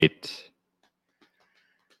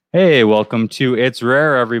Hey, welcome to It's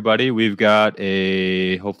Rare, everybody. We've got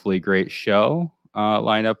a hopefully great show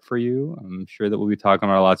lined up for you. I'm sure that we'll be talking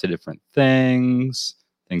about lots of different things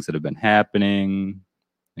that have been happening,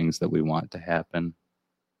 things that we want to happen.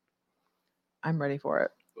 I'm ready for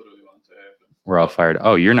it. What do we want to happen? We're all fired.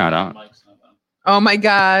 Oh, you're not on. Mike's not on. Oh my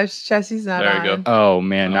gosh, Jesse's not There on. you go. Oh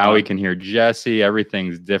man, now we can hear Jesse.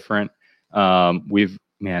 Everything's different.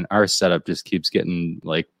 Our setup just keeps getting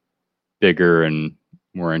like bigger and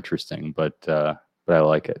more interesting, but I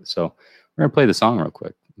like it. So we're gonna play the song real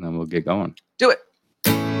quick, and then we'll get going. Do it.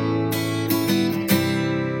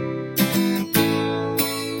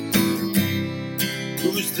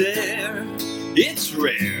 Who's there? It's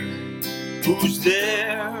rare. Who's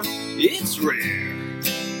there? It's rare.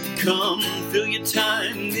 Come fill your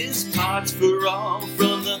time. This pot's for all.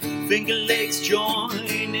 From the Finger Lakes, join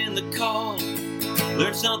in the call.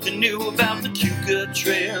 Learn something new about the Keuka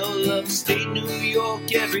Trail. Upstate New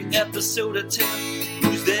York, every episode I tell.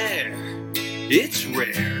 Who's there? It's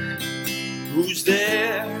rare. Who's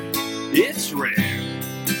there? It's rare.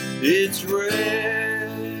 It's rare.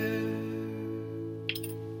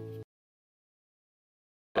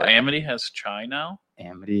 Amity has chai now?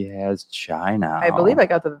 Amity has chai now. I believe I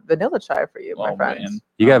got the vanilla chai for you, my friends. Man.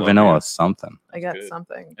 You got love vanilla it. something. I got Good.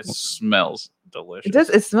 something. It smells delicious. It does.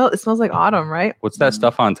 It smells like autumn, right? What's that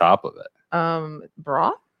stuff on top of it?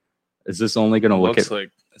 Broth. Is this only gonna look Looks at?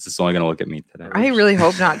 like Is this only gonna look at me today? I really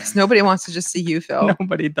hope not, because nobody wants to just see you, Phil.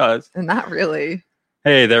 Nobody does. And not really.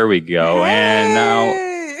 Hey, there we go. And now Hey!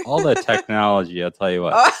 all the technology. I'll tell you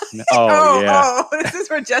what. Oh, Yeah. this is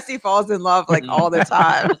where Jesse falls in love like all the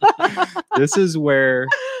time. This is where.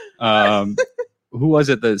 Who was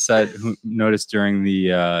it that said? Who noticed during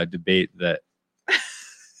the debate that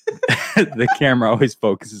the camera always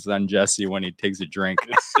focuses on Jesse when he takes a drink?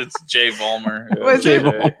 it's Jay Vollmer. Was Jay it?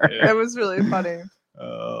 Vollmer. It was really funny.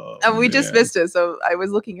 Oh, And we just man. missed it. So I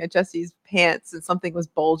was looking at Jesse's pants and something was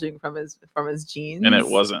bulging from his jeans. And it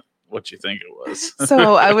wasn't what you think it was.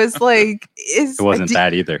 So I was like, It wasn't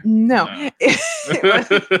that either. No. No.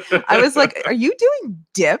 I was like, are you doing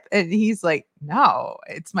dip? And he's like, no,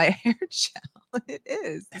 it's my hair gel. It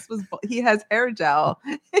is. He has hair gel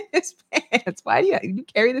in his pants. Why do you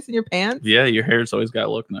carry this in your pants? Yeah, your hair's always got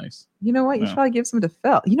to look nice. You know what? You Yeah. should probably give some to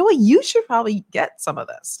Phil. You know what? You should probably get some of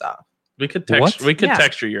that stuff. We could What? Yeah.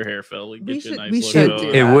 texture your hair, Phil. We, We get you a should- nice we look should of do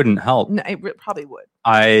it. It that. wouldn't help. No, it probably would.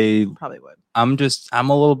 I'm Probably would. a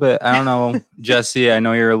little bit, I don't know, Jesse, I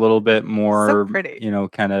know you're a little bit more, pretty.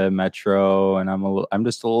 kind of metro, and I'm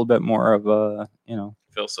just a little bit more of a,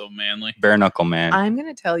 Feel so manly. bare knuckle man. I'm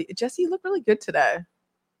gonna tell you, Jesse, you look really good today.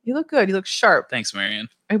 You look good. You look sharp. Thanks, Marianne.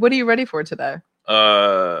 Hey, what are you ready for today?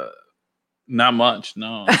 Not much.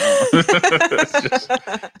 No.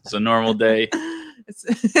 It's a normal day.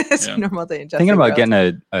 It's Yeah. a normal day. In Jesse Thinking about Rose.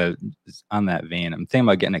 getting a on that vein, I'm thinking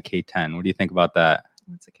about getting a K10. What do you think about that?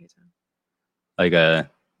 What's a K10?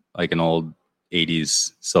 Like an old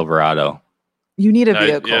 80s Silverado. You need a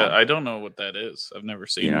vehicle. I don't know what that is. I've never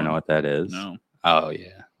seen You don't one. know what that is? No. Oh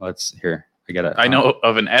yeah. Let's here. I got I know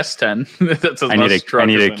of an S10. That's I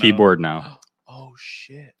need a keyboard now. Oh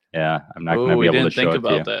shit! Yeah, I'm not going Oh, to be we able to didn't show think it to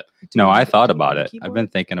you. about that. No, I thought Do you about need a it. I've keyboard? been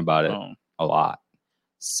thinking about it Oh. a lot.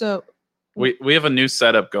 So We have a new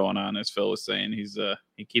setup going on, as Phil was saying.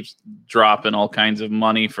 He keeps dropping all kinds of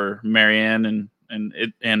money for Marianne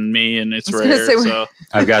and me, and it's I was gonna rare. say, So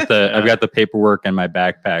I've got the paperwork in my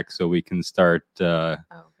backpack, so we can start. I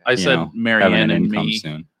you said know, having Marianne an and income me.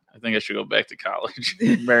 soon. I think I should go back to college.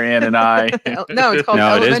 Marianne and I. No, it's called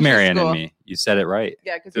No, it is elementary Marianne school. and me. You said it right.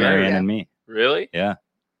 Yeah, because Marianne and me. Really? Yeah.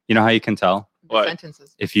 You know how you can tell What?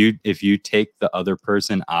 sentences. if you take the other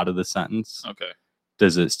person out of the sentence, Okay.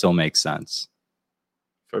 does it still make sense?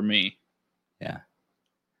 For me.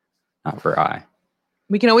 Not for I.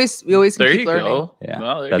 We always can There keep you learning. go. Yeah,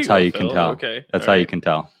 Well, there that's you how go, you can Phil. tell. Okay. That's all how you right. can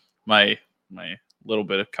tell. My little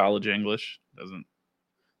bit of college English doesn't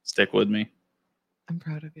stick with me. I'm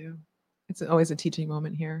proud of you. It's always a teaching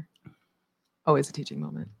moment here. Always a teaching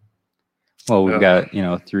moment. Well, we've Yeah.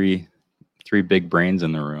 got three big brains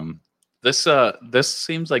in the room. This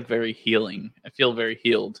seems like very healing. I feel very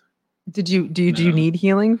healed. Do you No. need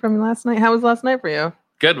healing from last night? How was last night for you?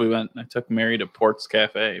 Good. I took Mary to Port's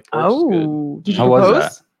Cafe. Port's is good. Oh, did you How was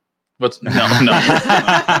propose? that? What's no, did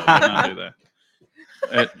not do that.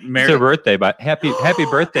 It's Mary, her birthday, but happy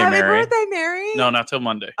birthday, Happy Mary. birthday, Mary. no, not till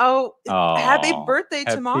Monday. Oh, Oh, happy birthday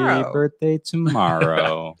tomorrow. Happy birthday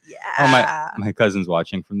tomorrow. Yeah. Oh, my cousin's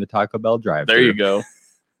watching from the Taco Bell drive. There you go.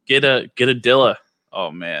 Get a Dilla. Oh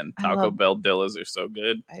man, I Taco love- Bell Dillas are so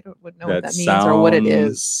good. I don't know what that means or what it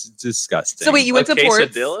is. Disgusting. So wait, you went to Ports?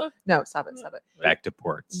 quesadilla? No, stop it. Back to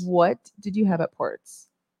Ports. What did you have at Ports?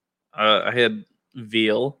 I had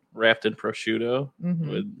veal wrapped in prosciutto Mhm.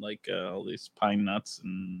 with like all these pine nuts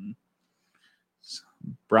and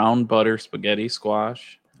brown butter spaghetti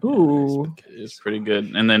squash. Ooh. It's pretty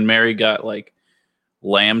good. And then Mary got like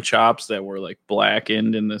lamb chops that were like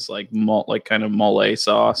blackened in this like kind of mole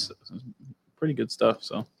sauce. Pretty good stuff.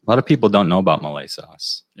 So A lot of people don't know about Malay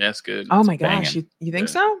sauce. yeah, it's good. Oh It's my gosh. banging. You think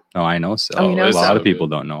Yeah. so? No, I know so. Oh, you know a lot so. of people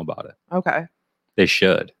don't know about it. Okay. They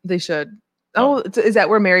should. They should. Oh, is that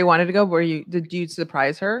where Mary wanted to go? Did you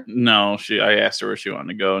surprise her? No, I asked her where she wanted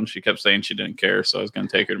to go, and she kept saying she didn't care, so I was going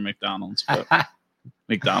to take her to McDonald's. But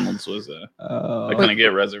McDonald's was I Oh. couldn't get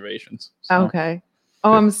reservations. So. Okay.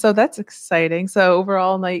 So that's exciting. So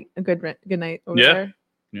overall, a good night over Yeah. there.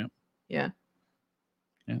 Yeah,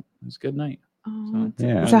 it was a good night. Oh,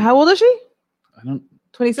 Yeah. so how old is she? I don't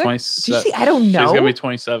 26? 27. Did she? I don't She's know. gonna be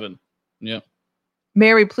 27. Yeah.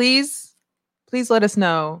 Mary, please let us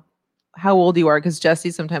know how old you are, because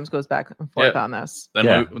Jesse sometimes goes back and forth Yeah. on this. Then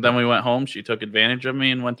Yeah. then we went home. She took advantage of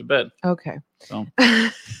me and went to bed. Okay. So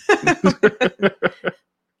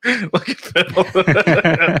look at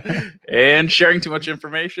Phil. And sharing too much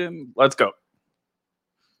information. Let's go.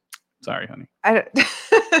 Sorry, honey.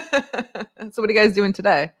 So what are you guys doing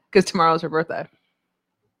today? Because tomorrow's her birthday.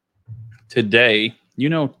 Today, you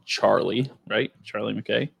know Charlie, right? Charlie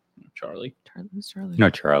McKay. Charlie. Who's Charlie? No,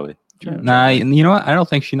 Charlie. Charlie. Nah, you know what? I don't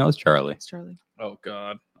think she knows Charlie. It's Charlie. Oh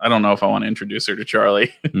God, I don't know if I want to introduce her to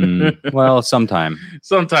Charlie. Well, sometime.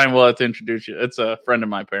 Sometime we'll have to introduce you. It's a friend of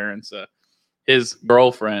my parents. His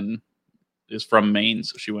girlfriend is from Maine,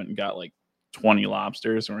 so she went and got like 20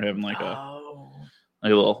 lobsters, and we're having like a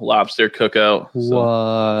little lobster cookout. So-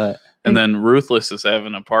 What? and then Ruthless is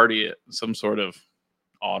having a party at some sort of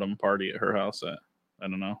autumn party at her house. I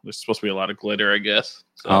don't know. There's supposed to be a lot of glitter, I guess.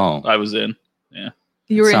 So Oh. I was in.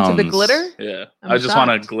 You were into the Sounds- glitter? Yeah, I'm I just want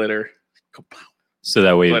shocked. to glitter. So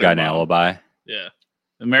that way you've Glitter got an bomb. alibi. Yeah.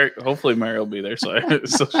 And hopefully Mary will be there, so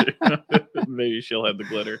maybe she'll have the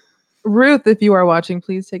glitter. Ruth, if you are watching,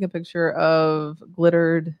 please take a picture of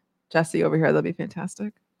glittered Jesse over here. That'd be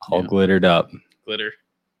fantastic. All Yeah. glittered up. Glitter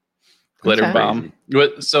Okay. bomb.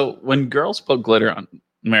 So when girls put glitter on,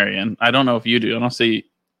 Marianne, I don't know if you do. I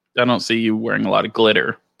don't see you wearing a lot of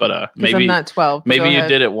glitter, but 'Cause maybe I'm not 12. maybe Go you ahead.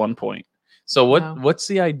 did at one point. So No. what's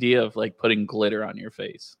the idea of like putting glitter on your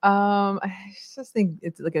face? I just think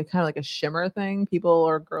it's like a kind of like a shimmer thing people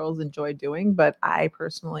or girls enjoy doing, but I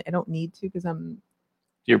personally I don't need to, because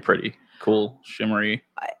You're pretty cool, shimmery.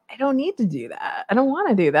 I don't need to do that. I don't want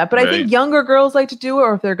to do that. But I Right. think younger girls like to do it,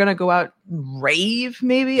 or if they're gonna go out and rave,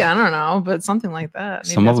 maybe. I don't know, but something like that.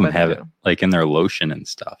 Maybe Some of that's them what they have it do. like in their lotion and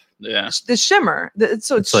stuff. Yeah. The shimmer.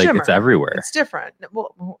 So it's like shimmer. it's everywhere. It's different.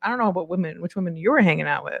 Well, I don't know about which women you were hanging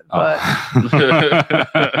out with, Oh.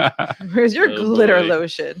 but where's your Oh, glitter boy.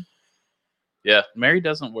 lotion? Yeah. Mary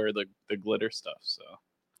doesn't wear the glitter stuff, so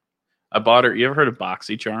I bought her. You ever heard of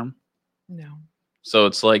BoxyCharm? No. So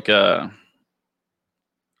it's like a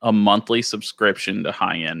monthly subscription to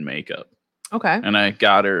high-end makeup. Okay. And I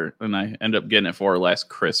got her, and I ended up getting it for her last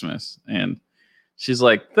Christmas. And she's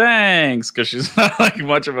like, thanks, because she's not like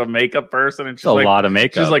much of a makeup person. And It's she's a like, lot of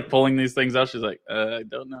makeup. she's like pulling these things out. She's like, I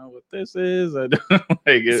don't know what this is. I don't like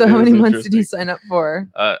it. So how it many was months did you interesting. sign up for?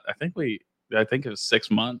 I think it was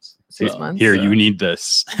 6 months. 6 So, months? Here, so, you need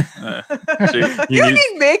this. she- you need-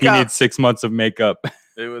 need makeup. You need 6 months of makeup.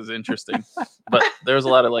 it was interesting. But there was a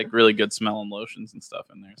lot of like really good smelling lotions and stuff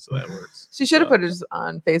in there. So that works. She should have So, put it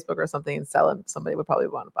on Facebook or something and sell it. Somebody would probably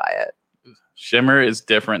want to buy it. shimmer is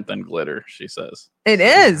different than glitter, she says. It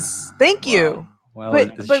is. Thank you. Well,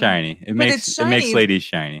 But- it's but- shiny. It but makes it's it makes shiny. ladies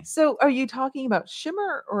shiny. So are you talking about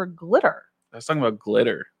shimmer or glitter? I was talking about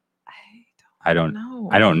glitter. I don't know.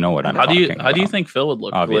 I don't know what I'm How do you talking how do you about. think Phil would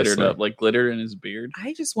look Obviously. glittered up, like glitter in his beard?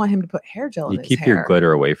 I just want him to put hair gel in You his keep hair. your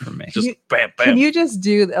glitter away from me. Just you- bam, bam. Can you just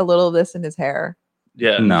do a little of this in his hair?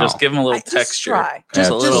 Yeah, No. just give him a little Just texture. try.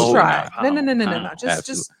 Just a Absolutely little. try. Pow, No. pow.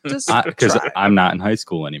 Just Because try. I'm not in high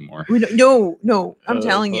school anymore. No. I'm Oh,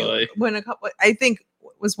 telling boy. you. When I think it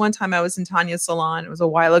was one time I was in Tanya's salon. It was a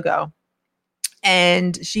while ago,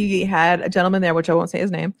 and she had a gentleman there, which I won't say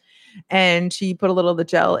his name, and she put a little of the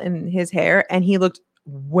gel in his hair, and he looked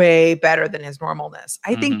way better than his normalness.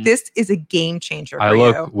 I think Mhm. this is a game changer for I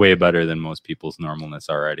look you. way better than most people's normalness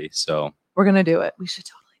already. So We're gonna do it. We should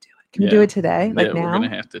totally do it. Can we do Yeah. it today? Like Yeah, now? we're gonna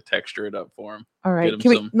have to texture it up for him. All right. him Can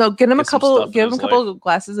we some- get him a get some couple stuff in give him a his couple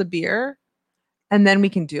glasses of beer, and then we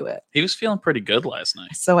can do it. He was feeling pretty good last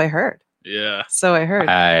night. So I heard. Yeah, So I heard.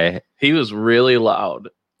 I he was really loud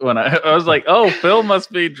when I was like, oh, Phil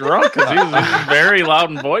must be drunk because he's very loud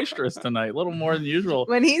and boisterous tonight, a little more than usual.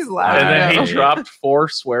 When he's loud. And then I he know. dropped 4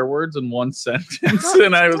 swear words in one sentence,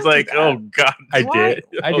 and I was Don't do like, that. oh God, I Why? did.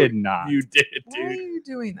 I did not. You did, Why are dude. you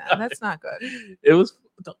doing that? That's not good. It was.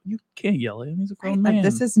 You can't yell at him. He's a grown man.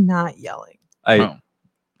 This is not yelling. Oh,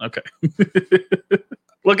 okay.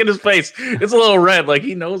 Look at his face. It's a little red. Like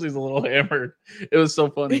he knows he's a little hammered. It was so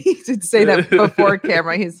funny. He did say that before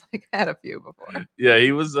camera. He's like, I had a few before. Yeah,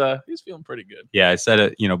 he was feeling pretty good. Yeah, I said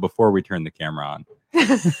it, before we turned the camera on.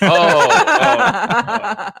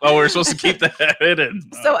 Oh, we're supposed to keep that hidden.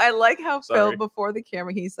 So I like how Sorry. Phil before the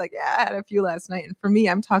camera, he's like, yeah, I had a few last night. And for me,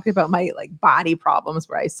 I'm talking about my like body problems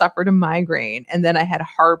where I suffered a migraine and then I had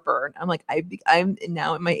heartburn. I'm like, I'm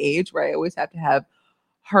now at my age where I always have to have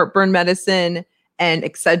heartburn medicine and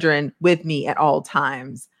Excedrin with me at all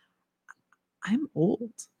times. I'm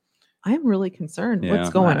old. I'm really concerned. Yeah, What's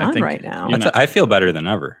going I on think right now? you know- I feel better than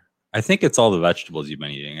ever. I think it's all the vegetables you've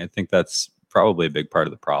been eating. I think that's probably a big part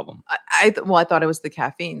of the problem. I thought it was the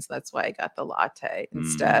caffeine, so that's why I got the latte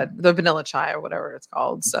instead, the vanilla chai or whatever it's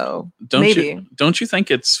called. So maybe don't you think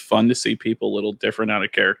it's fun to see people a little different out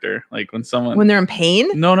of character? Like when someone when they're in pain.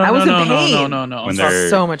 no, I was in no, pain. no. When I'm I saw they're-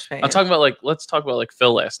 so much pain. I'm talking about like let's talk about like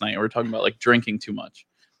Phil last night. We're talking about like drinking too much.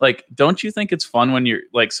 Like, don't you think it's fun when you're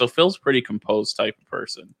like so Phil's a pretty composed type of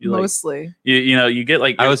person. You like Mostly. you get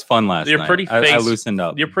like I was fun last you're night. pretty I face- loosened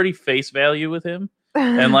up. you're pretty face value with him.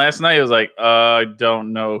 And last night it was like, I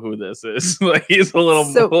don't know who this is. Like he's a little,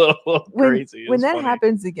 So, little crazy. It when was that funny.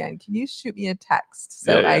 happens again, can you shoot me a text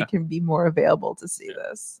so Yeah, I yeah. can be more available to see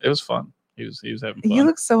this? It was fun. He was having fun. You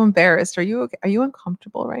look so embarrassed. Are you okay? Are you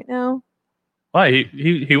uncomfortable right now? Why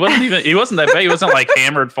he wasn't that bad. He wasn't like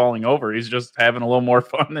hammered falling over. He's just having a little more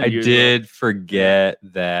fun than I usual. did forget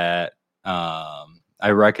that I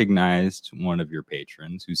recognized one of your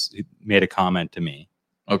patrons who made a comment to me.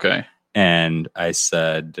 Okay. And I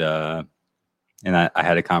said, and I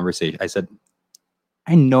had a conversation. I said,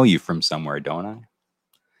 I know you from somewhere, don't I?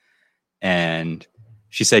 And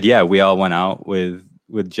she said, yeah, we all went out with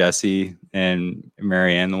Jesse and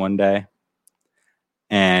Marianne the one day.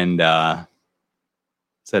 And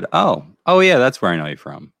said, oh, yeah, that's where I know you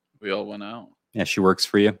from. We all went out. Yeah, she works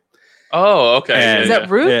for you. Oh, okay. And- Is that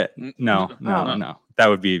rude? Yeah, no. Oh. No. That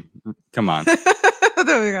would be, come on.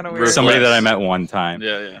 That was kind of weird. Somebody Reflex. that I met one time.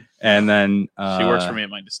 Yeah. And then She works for me at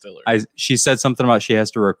my distillery. she said something about she has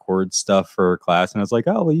to record stuff for her class, and I was like,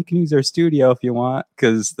 oh, well, you can use their studio if you want,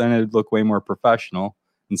 because then it'd look way more professional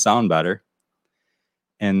and sound better.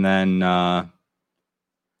 And then on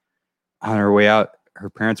her way out, her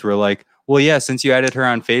parents were like, well, yeah, since you added her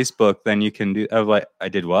on Facebook, then you can do. I was like, I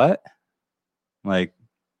did what? Like,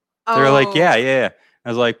 they're like, Oh. yeah. I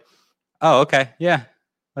was like, oh, okay, yeah.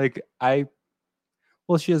 Like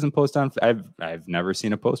well, she doesn't post on. I've never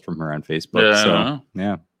seen a post from her on Facebook. Yeah, I so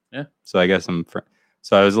know. yeah. So I guess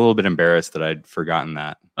so I was a little bit embarrassed that I'd forgotten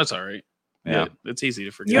that. That's all right. Yeah. It's easy to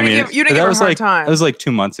You forget. didn't give that her a was hard like time. That was like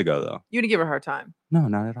 2 months ago, though. You didn't give her a hard time. No,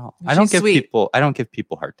 not at all. I She's don't give sweet. people. I don't give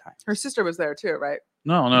people hard time. Her sister was there too, right?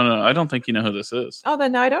 No. I don't think you know who this is. Oh,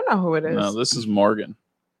 then now I don't know who it is. No, this is Morgan.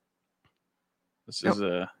 This is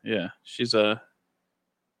yeah. She's Okay,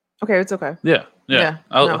 it's okay. yeah. Yeah,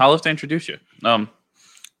 I'll no. have to introduce you.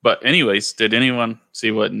 But anyways, did anyone see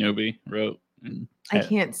what Newbie wrote? I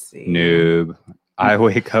can't see. Noob. I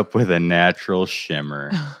wake up with a natural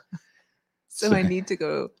shimmer. So I need to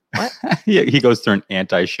go. What? Yeah, he goes through an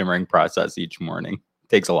anti-shimmering process each morning.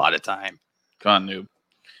 Takes a lot of time. Come on, Noob.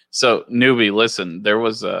 So Newbie, listen, there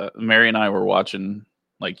was Mary and I were watching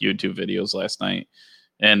like YouTube videos last night,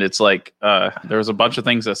 and it's like there was a bunch of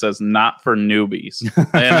things that says not for newbies,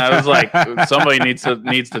 and I was like, somebody needs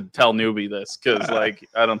to tell Newbie this, because like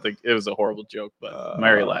I don't think it was a horrible joke, but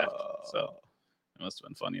Mary laughed, so it must have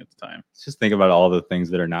been funny at the time. Just think about all the things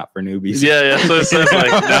that are not for newbies. Yeah. So it says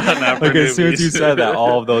like not for Like as soon as you newbies. said that,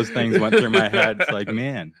 all of those things went through my head. It's like,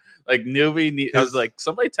 man, like Newbie. I was like,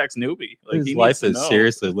 somebody text Newbie. Like his he life needs is to know.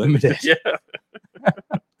 seriously limited. Yeah.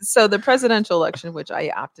 So the presidential election, which I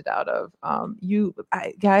opted out of,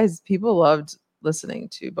 guys, people loved listening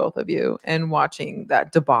to both of you and watching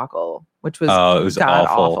that debacle, which was Oh, it was god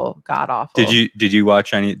awful. god awful. Did you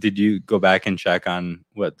watch any? Did you go back and check on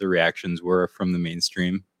what the reactions were from the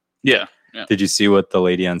mainstream? Yeah. Did you see what the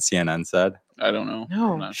lady on CNN said? I don't know.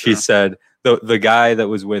 No. I'm not She sure. said the guy that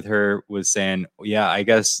was with her was saying, yeah, I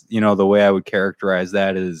guess, the way I would characterize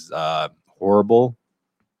that is horrible.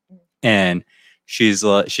 And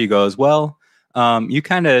she goes, well, you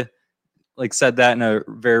kind of like said that in a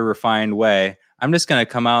very refined way. I'm just going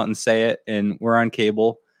to come out and say it, and we're on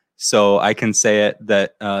cable. So I can say it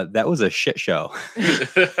that that was a shit show.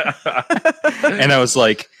 And I was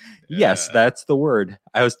like, yes, Yeah. that's the word.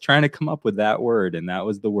 I was trying to come up with that word, and that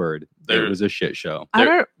was the word. There- It was a shit show.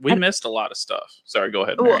 We missed a lot of stuff. Sorry, go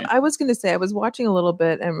ahead, Well, Marion. I was going to say, I was watching a little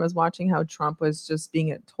bit and was watching how Trump was just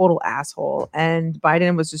being a total asshole. And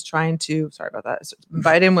Biden was just trying to, sorry about that.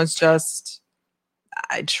 Biden was just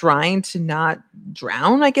trying to not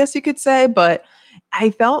drown, I guess you could say. But I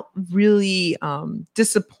felt really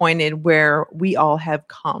disappointed where we all have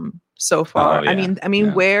come so far. Oh, yeah. I mean,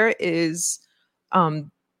 Yeah. where is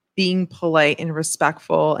being polite and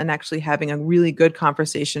respectful and actually having a really good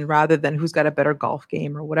conversation rather than who's got a better golf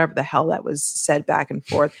game or whatever the hell that was said back and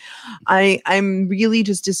forth. I'm really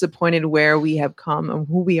just disappointed where we have come and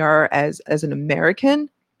who we are as an American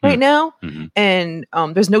right now. Mhm. And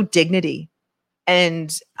there's no dignity.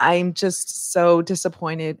 And I'm just so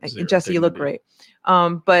disappointed. Zero Jesse, you look dignity.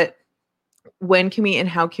 great. But when can we and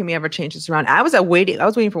how can we ever change this around? I was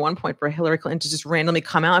waiting for one point for Hillary Clinton to just randomly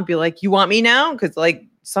come out and be like, "You want me now?" Because like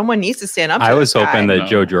someone needs to stand up. I to was this guy. hoping that No.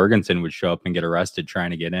 Joe Jorgensen would show up and get arrested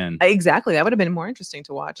trying to get in. Exactly. That would have been more interesting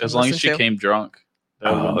to watch. As and long as listen she to. came drunk.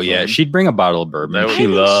 That would've Oh been yeah, fun. she'd bring a bottle of bourbon. That would She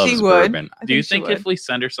be- loves she would. bourbon. I Do you she think would. if we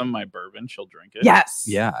send her some of my bourbon, she'll drink it? Yes.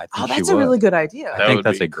 Yeah, I think Oh, she that's a would. really good idea. I That think would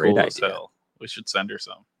that's be a great cool as idea. hell. We should send her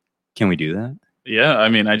some. Can we do that? Yeah, I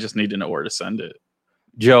mean, I just need to know where to send it.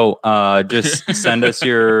 Joe, just send us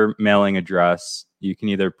your mailing address. You can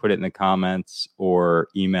either put it in the comments or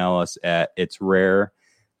email us at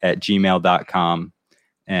itsrare@gmail.com,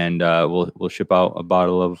 and we'll ship out a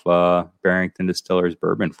bottle of Barrington Distillers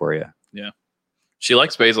bourbon for you. She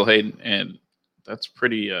likes Basil Hayden, and that's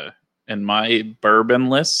pretty. In my bourbon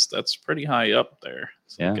list, that's pretty high up there.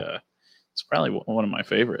 It's like, it's probably one of my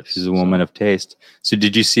favorites. She's a woman of taste. So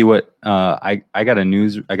did you see what I got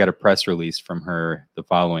a press release from her the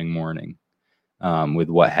following morning with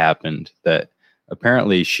what happened, that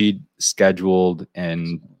apparently she'd scheduled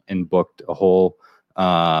and booked a whole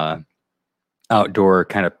outdoor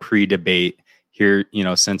kind of pre-debate here,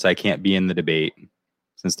 since I can't be in the debate,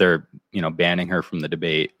 since they're, banning her from the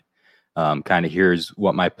debate, kind of here's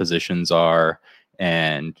what my positions are,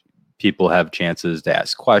 and people have chances to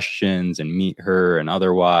ask questions and meet her and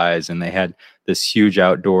otherwise. And they had this huge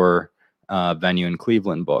outdoor venue in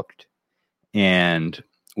Cleveland booked. And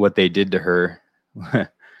what they did to her,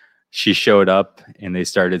 she showed up and they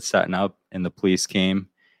started setting up, and the police came.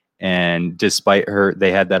 And despite her,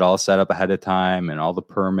 they had that all set up ahead of time and all the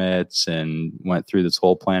permits and went through this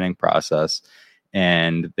whole planning process.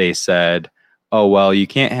 And they said, "Oh, well, you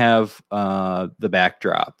can't have the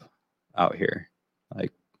backdrop out here."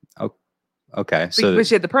 Like, okay. So but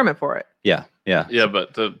she had the permit for it. yeah. Yeah,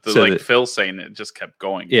 but the So like the- Phil saying it just kept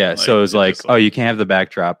going. Yeah. So it was like, just "Oh, you can't have the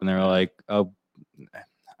backdrop." And they were like, "Oh,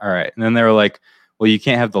 all right." And then they were like, "Well, you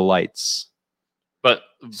can't have the lights." but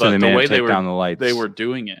So they the made way her they take down the were lights. they were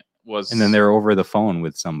doing it was, and then they were over the phone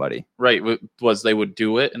with somebody. right was they would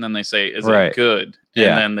do it and then they say, "Is Right. it good?"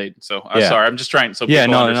 Yeah. And then they I'm Yeah. sorry, I'm just trying so people Yeah,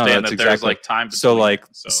 no, understand that's that there's exactly- like time. So between like,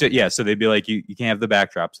 it, so they'd be like, you can't have the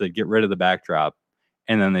backdrop. So they'd get rid of the backdrop.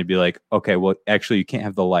 And then they'd be like, okay, well, actually you can't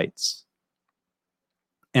have the lights.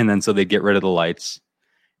 And then, so they'd get rid of the lights,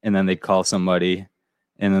 and then they'd call somebody,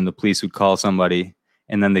 and then the police would call somebody,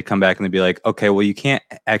 and then they'd come back and they'd be like, okay, well, you can't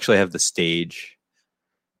actually have the stage.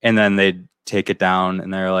 And then they'd take it down,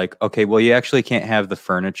 and they're like, okay, well, you actually can't have the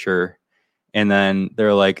furniture. And then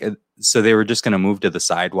they're like, so they were just going to move to the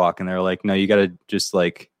sidewalk, and they're like, no, you got to just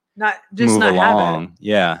like Not just move not have it. along.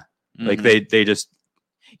 Yeah. Like Mhm. they just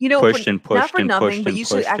pushed but and not pushed for and nothing, pushed but and you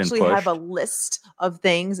should pushed and actually have a pushed. list of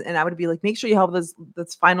things, and I would be like, make sure you have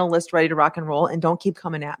this final list ready to rock and roll, and don't keep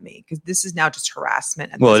coming at me because this is now just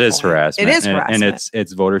harassment. Well, it this is point. harassment. It is and, harassment. and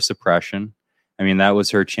it's voter suppression. I mean, that was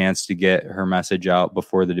her chance to get her message out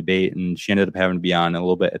before the debate, and she ended up having to be on a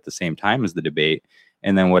little bit at the same time as the debate.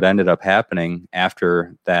 And then what ended up happening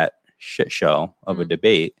after that shit show of a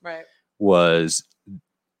debate right. was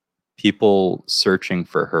people searching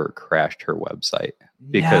for her crashed her website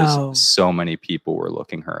because No. so many people were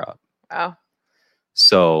looking her up. Wow.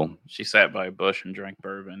 So She sat by a bush and drank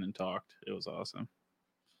bourbon and talked. It was awesome.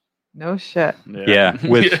 No shit. yeah,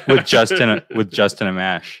 with Justin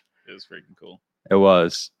Amash. It was freaking cool. It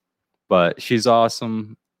was, but she's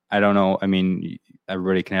awesome. I don't know. I mean,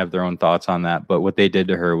 everybody can have their own thoughts on that, but what they did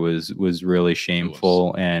to her was really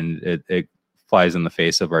shameful, and it flies in the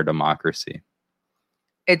face of our democracy.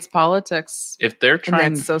 It's politics. If they're And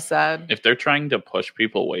trying, that's so sad. if they're trying to push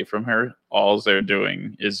people away from her, all they're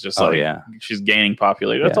doing is just Oh, like, yeah. she's gaining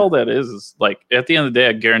popularity. That's Yeah. all that is like at the end of the day,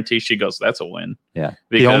 I guarantee she goes, "That's a win." Yeah.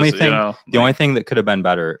 Because, the only thing you know, the only thing that could have been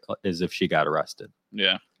better is if she got arrested.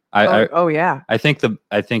 yeah, Yeah. I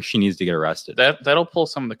think she needs to get arrested. That'll pull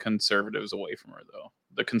some of the conservatives away from her, though.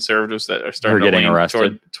 The conservatives that are starting to getting lean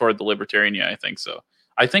arrested toward the libertarian. Yeah, I think so.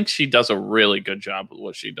 I think she does a really good job with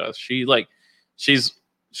what she does. She's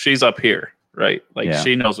up here, right? Like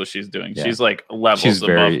she knows what she's doing. Yeah. She's like levels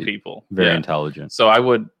above people. Very intelligent. So I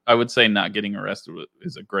would say not getting arrested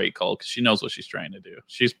is a great call because she knows what she's trying to do.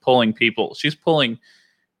 She's pulling people. She's pulling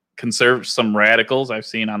some radicals I've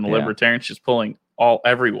seen on the libertarian. She's pulling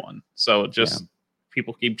everyone. So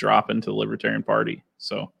people keep dropping to the Libertarian Party.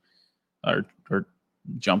 So or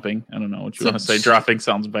jumping. I don't know what you want to say. Dropping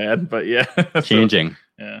sounds bad, but yeah. Changing.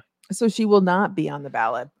 Yeah. So she will not be on the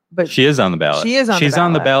ballot. But she is on the ballot. She's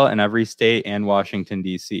on the ballot in every state and Washington,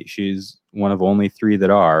 D.C. She's one of only 3 that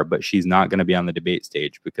are, but she's not going to be on the debate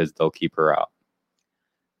stage because they'll keep her out.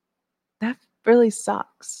 That really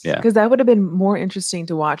sucks. Yeah. Because that would have been more interesting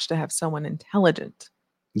to watch, to have someone intelligent.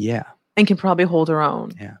 Yeah. And can probably hold her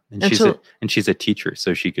own. Yeah. And she's a teacher.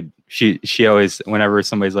 So she always, whenever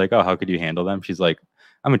somebody's like, oh, how could you handle them? She's like,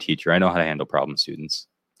 I'm a teacher. I know how to handle problem students.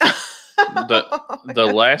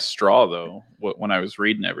 The last straw, though, when I was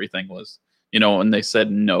reading everything was, when they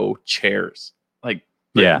said no chairs,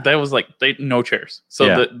 that was like no chairs. So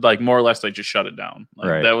that, like, more or less they just shut it down.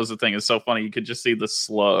 Like, that was the thing. It's so funny. You could just see the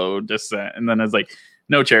slow descent, and then it's like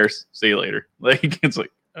no chairs. See you later. Like, it's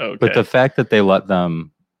like, okay. But the fact that they let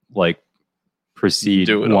them like proceed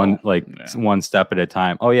one step at a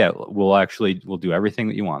time. Oh yeah, we'll do everything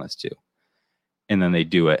that you want us to, and then they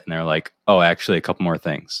do it, and they're like, oh, actually, a couple more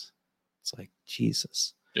things. It's like,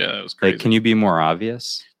 Jesus. Yeah, that was crazy. Like, can you be more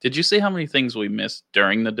obvious? Did you see how many things we missed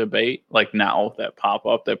during the debate? Like now that pop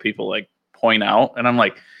up that people like point out, and I'm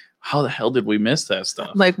like, how the hell did we miss that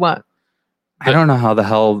stuff? Like what? I don't know how the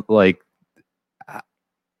hell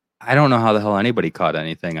I don't know how the hell anybody caught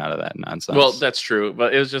anything out of that nonsense. Well, that's true,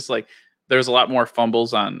 but it was just like there's a lot more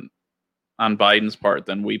fumbles on Biden's part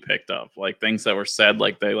than we picked up. Like things that were said,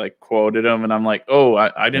 like they like quoted him, and I'm like, oh,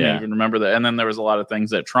 I didn't even remember that. And then there was a lot of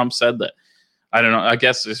things that Trump said that I don't know. I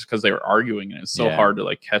guess it's because they were arguing, and it's so hard to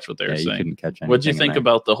like catch what they were saying. You couldn't catch anything. What'd you think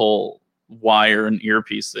about the whole wire and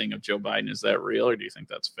earpiece thing of Joe Biden? Is that real, or do you think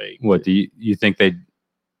that's fake? What do you think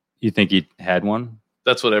you think he had one?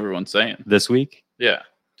 That's what everyone's saying this week. Yeah.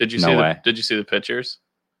 Did you see the pictures?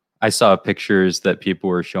 I saw pictures that people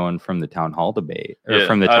were showing from the town hall debate or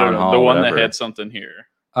from the town hall. The one that had something here.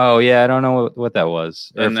 Oh yeah, I don't know what that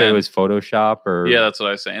was, or if it was Photoshop or. Yeah, that's what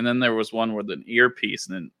I was saying. And then there was one with an earpiece,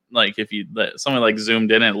 and then like if you someone like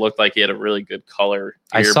zoomed in, it looked like he had a really good color.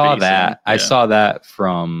 I saw that. I saw that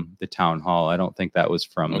from the town hall. I don't think that was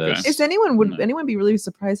from this. Would anyone be really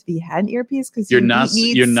surprised if he had an earpiece? Because you're not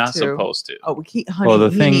supposed to. Oh,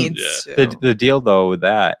 the deal though with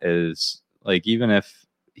that is like even if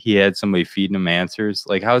he had somebody feeding him answers,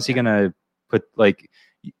 like how is he gonna put like.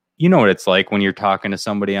 You know what it's like when you're talking to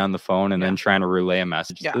somebody on the phone and then trying to relay a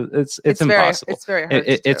message. Yeah. It's impossible. It's very hard.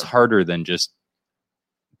 It's harder than just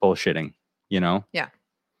bullshitting, you know? Yeah.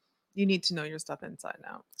 You need to know your stuff inside and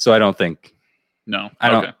out. So I don't think. No,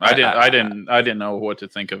 I didn't know what to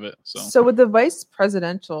think of it. So with the vice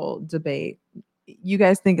presidential debate, you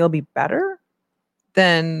guys think it'll be better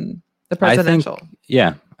than the presidential?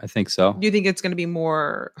 I think so. Do you think it's going to be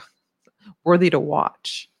more worthy to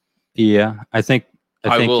watch? Yeah, I think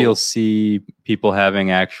you'll see people having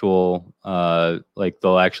actual, like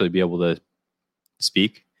they'll actually be able to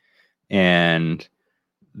speak, and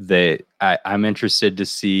I'm interested to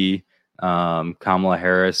see Kamala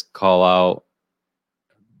Harris call out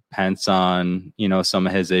Pence on some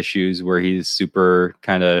of his issues where he's super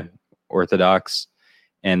kind of orthodox,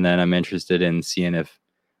 and then I'm interested in seeing if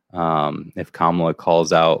Kamala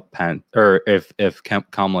calls out Pence, or if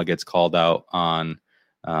Kamala gets called out on.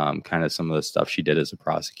 Kind of some of the stuff she did as a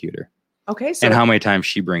prosecutor. Okay. And how many times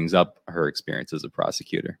she brings up her experience as a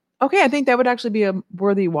prosecutor. Okay. I think that would actually be a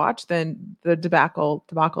worthy watch than the debacle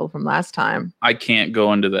from last time. I can't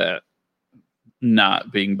go into that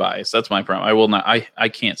not being biased. That's my problem. I will not. I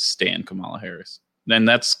can't stand Kamala Harris. And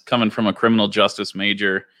that's coming from a criminal justice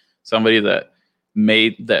major, somebody that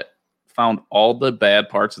found all the bad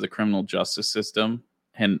parts of the criminal justice system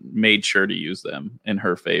and made sure to use them in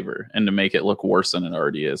her favor and to make it look worse than it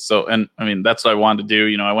already is. So, and I mean, that's what I wanted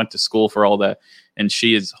to do. I went to school for all that, and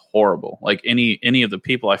she is horrible. Like any of the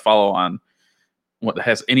people I follow on what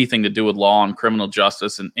has anything to do with law and criminal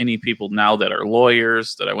justice, and any people now that are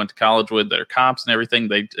lawyers that I went to college with, that are cops and everything,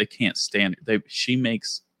 they can't stand it. She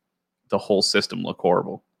makes the whole system look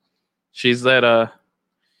horrible. She's that,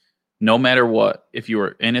 no matter what, if you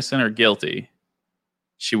were innocent or guilty,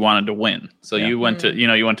 she wanted to win. So you went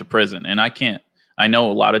to prison, and I can't I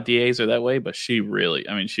know a lot of DAs are that way, but she really,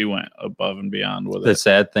 I mean, she went above and beyond with The it.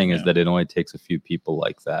 sad thing is Yeah. that it only takes a few people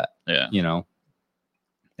like that. Yeah. You know,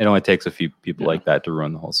 it only takes a few people Yeah. like that to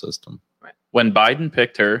ruin the whole system. When Biden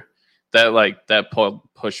picked her, that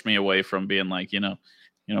pushed me away from being like,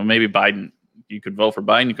 maybe Biden, you could vote for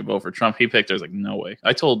Biden, you could vote for Trump. He picked her. I was like, no way.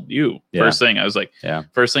 I told you first thing. I was like, I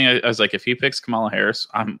was like, if he picks Kamala Harris,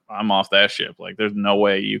 I'm off that ship. Like, there's no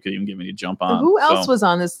way you could even get me to jump on. Who else was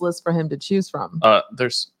on this list for him to choose from?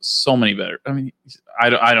 There's so many better. I mean, I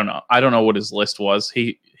don't know. I don't know what his list was.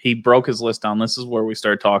 He broke his list down. This is where we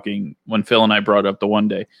started talking when Phil and I brought up the one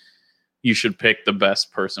day. You should pick the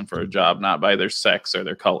best person for a job, not by their sex or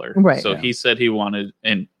their color. Right. So he said he wanted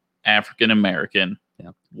an African American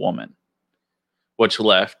woman, which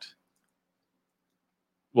left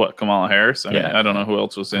Kamala Harris. I mean, I don't know who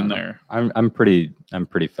else was in there. I'm pretty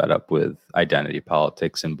fed up with identity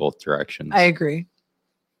politics in both directions. I agree.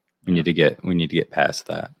 We need to get past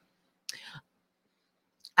that.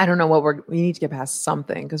 I don't know we need to get past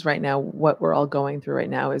something, because right now what we're all going through right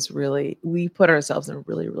now is really, we put ourselves in a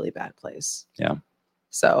really, really bad place. Yeah.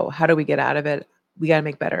 So how do we get out of it? We got to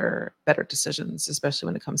make better decisions, especially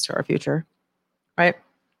when it comes to our future. Right.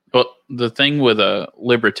 Well, the thing with a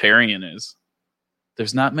libertarian is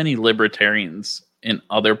there's not many libertarians in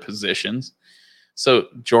other positions. So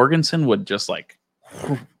Jorgensen would just like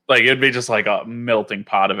it'd be just like a melting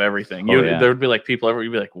pot of everything. There would be like people everywhere.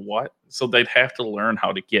 You'd be like, what? So they'd have to learn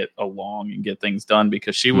how to get along and get things done,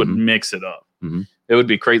 because she would mix it up. Mm-hmm. It would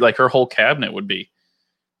be crazy. Like her whole cabinet would be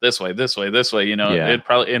this way, it'd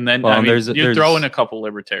probably, and then you'd throw in a couple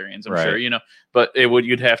libertarians, I'm sure, but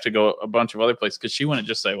you'd have to go a bunch of other places, because she wouldn't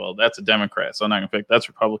just say, well, that's a Democrat, so I'm not gonna pick, that's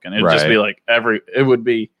Republican. It'd just be like it would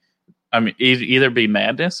be, I mean, either be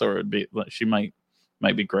madness or it'd be like, she might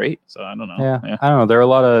be great. So I don't know. Yeah. I don't know. There are a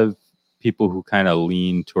lot of people who kind of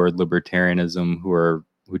lean toward libertarianism who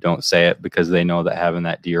don't say it because they know that having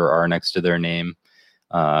that D or R next to their name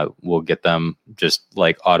will get them just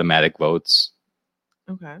like automatic votes.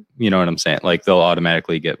 Okay. You know what I'm saying? Like they'll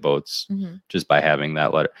automatically get votes just by having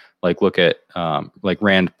that letter. Like look at like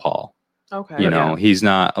Rand Paul. Okay. You know, he's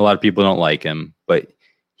not, a lot of people don't like him, but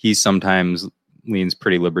he sometimes leans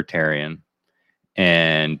pretty libertarian,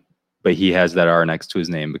 but he has that R next to his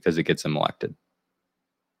name because it gets him elected.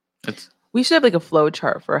 We should have like a flow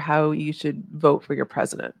chart for how you should vote for your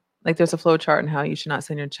president. Like there's a flow chart on how you should not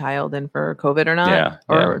send your child in for COVID or not,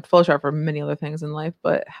 a flow chart for many other things in life.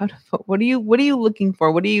 But how to vote? What are you looking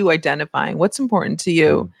for? What are you identifying? What's important to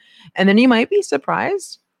you? And then you might be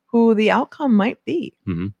surprised who the outcome might be.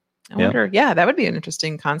 Mm-hmm. I wonder. Yeah, that would be an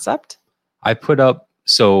interesting concept. I put up.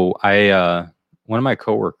 So one of my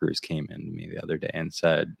coworkers came in to me the other day and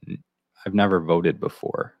said, I've never voted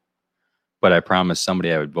before, but I promised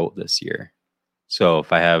somebody I would vote this year. So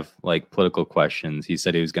if I have like political questions, he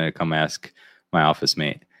said he was going to come ask my office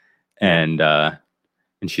mate. And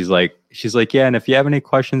she's like, yeah. And if you have any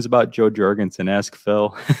questions about Jo Jorgensen, ask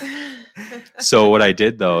Phil. So what I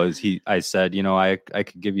did though is I said, I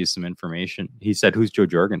could give you some information. He said, who's Jo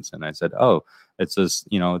Jorgensen? I said, oh, it's this,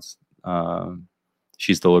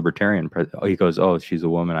 she's the libertarian president. He goes, oh, she's a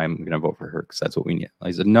woman. I'm going to vote for her because that's what we need.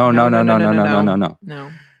 I said, no.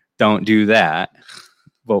 Don't do that.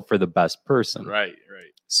 Vote for the best person. Right.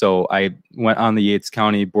 So I went on the Yates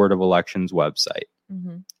County Board of Elections website,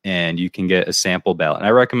 and you can get a sample ballot. And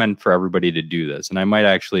I recommend for everybody to do this. And I might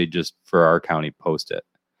actually just for our county post it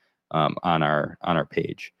on our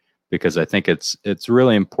page, because I think it's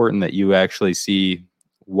really important that you actually see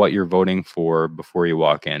what you're voting for before you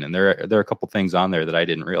walk in. And there are a couple things on there that I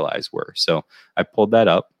didn't realize were. So I pulled that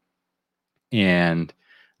up, and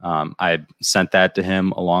I sent that to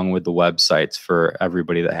him along with the websites for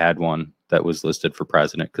everybody that had one that was listed for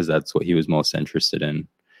president, because that's what he was most interested in.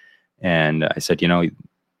 And I said,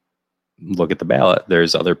 look at the ballot.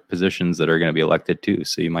 There's other positions that are going to be elected too.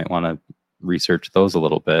 So you might want to research those a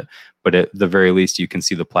little bit. But at the very least, you can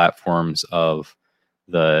see the platforms of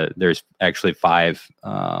there's actually 5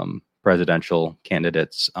 presidential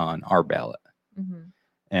candidates on our ballot.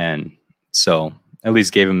 And so at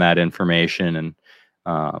least gave him that information and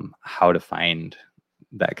how to find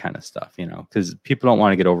that kind of stuff, because people don't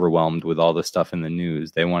want to get overwhelmed with all the stuff in the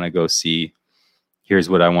news. They want to go see, here's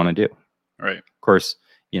what I want to do. Right. Of course,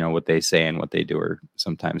 what they say and what they do are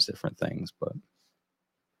sometimes different things, but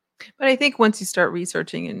I think once you start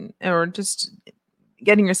researching or just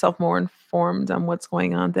getting yourself more informed on what's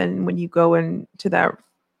going on, then when you go into that,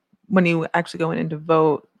 when you actually go in to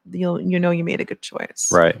vote, you made a good choice.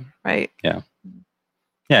 Right. Yeah.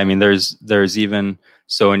 I mean, there's even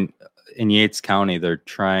so in Yates County, they're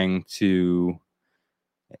trying to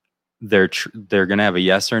they're going to have a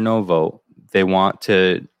yes or no vote they want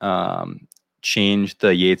to change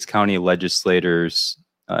the Yates County legislators'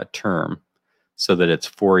 term so that it's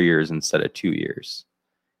 4 years instead of 2 years,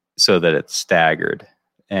 so that it's staggered.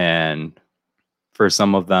 And for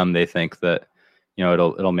some of them, they think that, you know,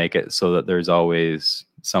 it'll make it so that there's always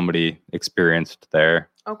somebody experienced there.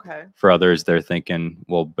 Okay. For others, they're thinking,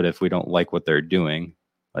 well, but if we don't like what they're doing,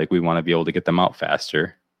 like, we want to be able to get them out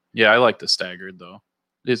faster. Yeah, I like the staggered though.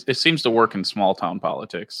 It seems to work in small town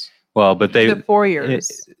politics. Well, but they The 4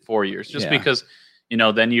 years. 4 years, just Yeah. because, you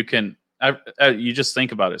know, then you can. You just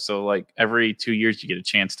think about it. So like every 2 years, you get a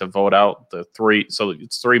chance to vote out the three. So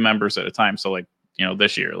it's 3 members at a time. So like, you know,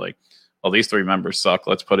 this year, like, well, these 3 members suck.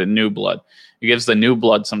 Let's put in new blood. It gives the new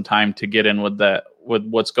blood some time to get in with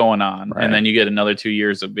what's going on, Right. and then you get another 2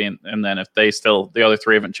 years of being. And then if the other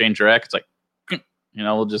 3 haven't changed their act, it's like, you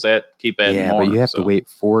know, we'll just keep adding yeah, more. but you have to wait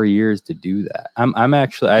 4 years to do that. I'm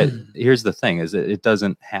actually. Here's the thing: is it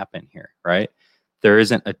doesn't happen here, right? There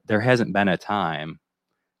hasn't been a time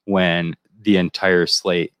when the entire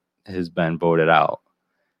slate has been voted out,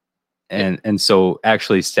 and so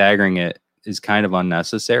actually staggering it is kind of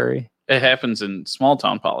unnecessary. It happens in small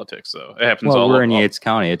town politics, though. It happens. Well, all we're in all- Yates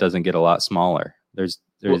County; it doesn't get a lot smaller. There's.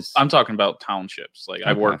 Well, I'm talking about townships. Like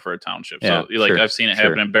I Okay. work for a township, Yeah, so like sure, I've seen it sure.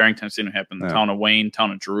 happen in Barrington. I've seen it happen in the Yeah. town of Wayne,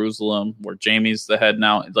 town of Jerusalem, where Jamie's the head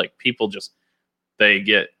now. Like people just they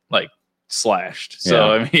get like slashed.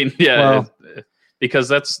 So Yeah. I mean, yeah, Well- because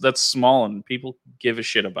that's small and people give a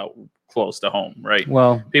shit about close to home, right?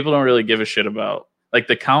 well, People don't really give a shit about like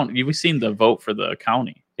the count. You've seen the vote for the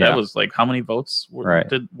county. That Yeah. was like how many votes Right.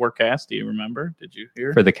 were cast? Do you remember? Did you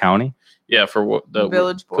hear? for the county. Yeah, for what the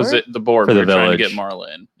Village board? the board For the we were trying to village. get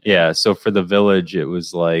Marla in. Yeah, so for the village, it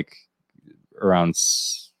was like around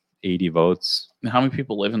 80 votes, And how many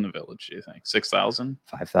people live in the village? Do you think 6,000?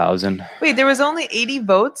 5,000. Wait, there was only 80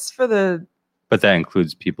 votes for the. But that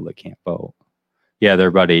includes people that can't vote. Yeah, there are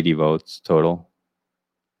about 80 votes total.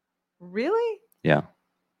 Really? Yeah,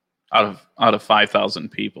 Out of 5,000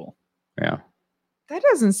 people. yeah. That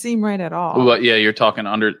doesn't seem right at all. Well, yeah, you're talking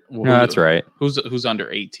under. No, that's right. Who's under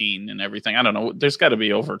 18 and everything? I don't know. There's got to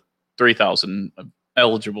be over 3,000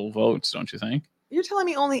 eligible votes, don't you think? You're telling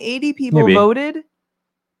me only 80 people Maybe. voted?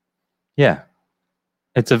 Yeah,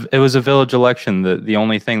 it was a village election. The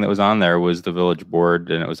only thing that was on there was the village board,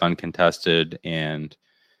 and it was uncontested, and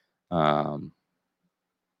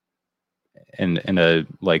a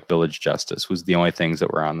like village justice was the only things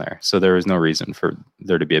that were on there. So there was no reason for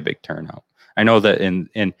there to be a big turnout. I know that and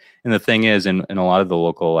the thing is in a lot of the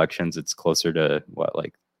local elections, it's closer to what,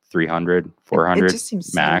 like 300, 400 It just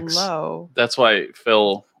seems max. so low. That's why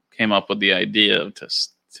Phil came up with the idea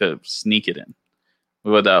to sneak it in.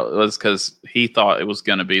 Without was because he thought it was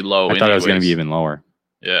going to be low. I thought it was going to be anyways. even lower.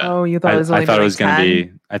 Yeah, Oh, you thought it was only I thought it like was going to 10?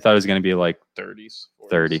 be. I thought it was going to be like 30s, 40s.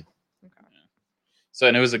 30. So,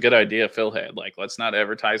 and it was a good idea Phil had. Like, let's not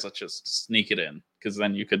advertise. Let's just sneak it in because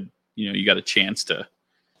then you could, you got a chance to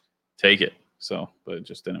take it. So, but it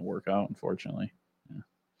just didn't work out, unfortunately. Yeah.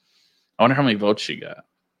 I wonder how many votes she got.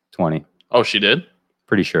 20. Oh, she did.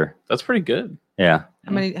 Pretty sure. That's pretty good. Yeah.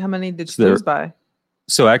 How many did she So there- lose by?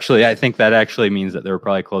 So actually, I think that actually means that there were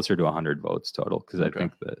probably closer to 100 votes total, because I Okay.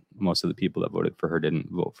 think that most of the people that voted for her didn't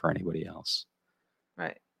vote for anybody else.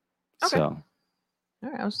 Right. Okay. So All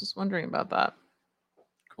right. I was just wondering about that.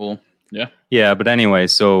 Cool. Yeah. yeah, but anyway,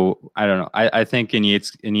 so I don't know. I think in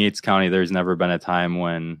Yates County, there's never been a time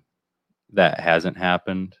when that hasn't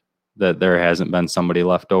happened, that there hasn't been somebody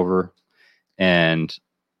left over. And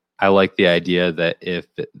I like the idea that if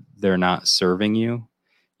they're not serving you,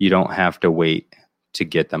 you don't have to wait to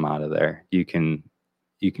get them out of there. You can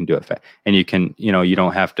do it fast, and you can, you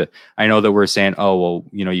don't have to. I know that we're saying, oh, well,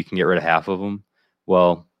 you can get rid of half of them.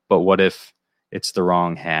 Well, but what if it's the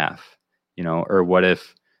wrong half, or what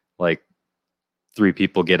if like 3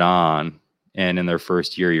 people get on and in their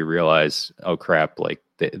first year you realize, oh crap, like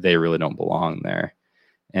they really don't belong there.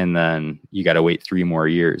 And then you got to wait 3 more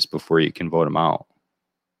years before you can vote them out.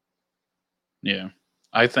 Yeah.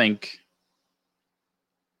 I think,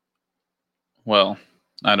 well,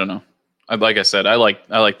 I don't know. Like I said, I like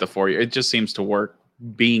the 4 year. It just seems to work.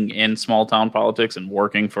 Being in small town politics and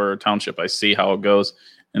working for a township, I see how it goes,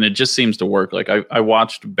 and it just seems to work. Like I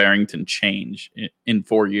watched Barrington change in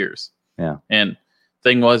 4 years. Yeah. And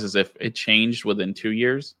thing was if it changed within 2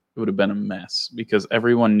 years, it would have been a mess because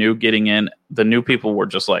everyone knew getting in. The new people were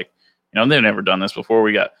just like, they've never done this before.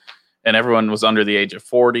 And everyone was under the age of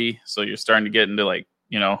 40. So you're starting to get into like,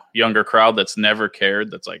 younger crowd that's never cared.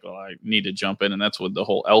 That's like, well, I need to jump in. And that's with the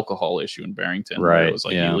whole alcohol issue in Barrington. Where Right, it was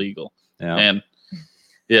like yeah. illegal. Yeah. And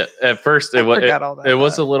yeah, at first I forgot all that it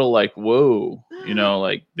was about a little like, whoa, You know,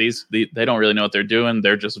 like they don't really know what they're doing.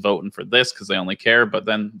 They're just voting for this because they only care. But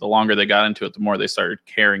then the longer they got into it, the more they started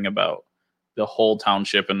caring about the whole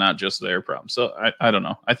township and not just their problem. So I don't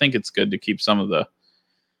know. I think it's good to keep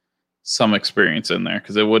some experience in there,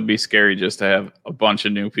 because it would be scary just to have a bunch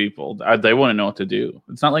of new people. They wouldn't know what to do.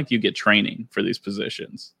 It's not like you get training for these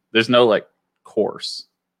positions. There's no like course.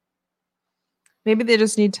 Maybe they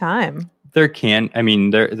just need time. There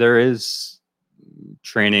is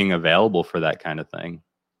training available for that kind of thing.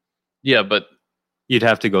 Yeah, but You'd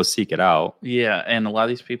have to go seek it out. yeah, and a lot of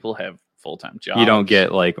these people have full-time jobs. You don't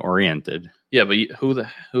get like oriented. Yeah, but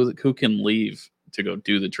who can leave to go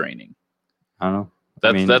do the training? I don't know.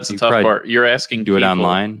 That's the you tough probably part. You're asking do it people-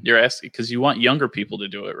 online. You're asking because you want younger people to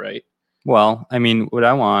do it, right? Well, I mean, what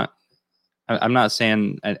I want, I'm not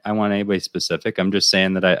saying I want anybody specific. I'm just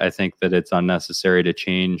saying that I think that it's unnecessary to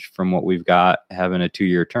change from what we've got having a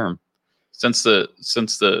 2-year term. Since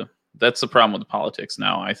that's the problem with politics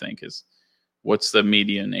now, I think, is what's the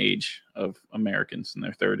median age of Americans in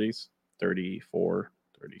their 30s? 34,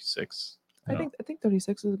 36. I think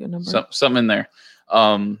 36 is a good number. Something in there.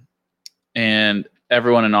 And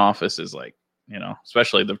everyone in office is like, you know,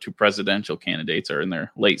 especially the 2 presidential candidates are in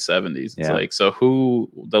their late 70s. It's Yeah. like, so who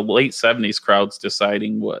the late 70s crowd's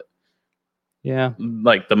deciding what? Yeah.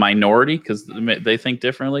 Like the minority, because they think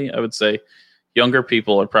differently. I would say younger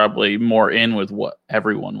people are probably more in with what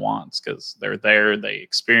everyone wants because they're there, they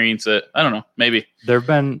experience it. I don't know. Maybe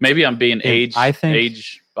I'm being age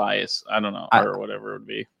bias. I don't know, or whatever it would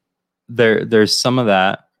be. There's some of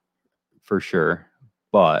that for sure,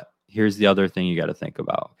 but here's the other thing you got to think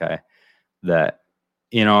about. Okay, that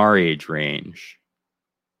in our age range,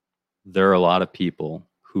 there are a lot of people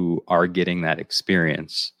who are getting that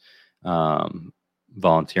experience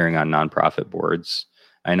volunteering on nonprofit boards.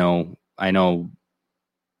 I know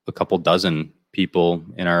a couple dozen people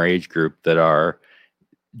in our age group that are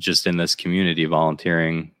just in this community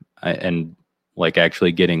volunteering and like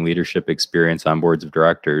actually getting leadership experience on boards of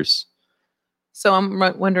directors. So I'm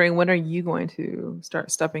wondering, when are you going to start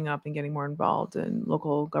stepping up and getting more involved in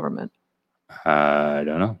local government? I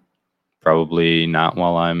don't know. Probably not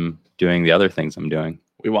while I'm doing the other things I'm doing.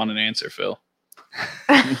 We want an answer, Phil.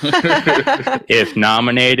 If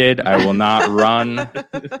nominated, I will not run.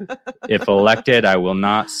 If elected, I will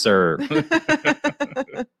not serve.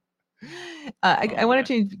 I want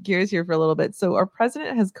to change gears here for a little bit. So our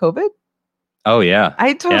president has COVID? Oh, yeah.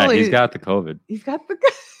 Yeah, he's got the COVID. He's got the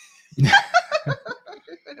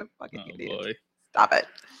fucking idiot. Boy. Stop it.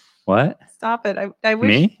 What? Stop it. I wish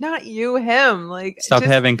Me? not you, him. Like Stop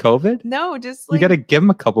having COVID? No, just You like got to give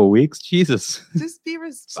him a couple of weeks. Jesus. just be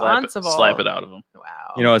responsible. Slap it out of him.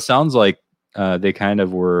 Wow. You know, it sounds like they kind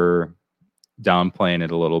of were downplaying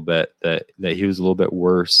it a little bit, that he was a little bit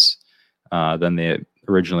worse than they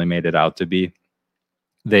originally made it out to be.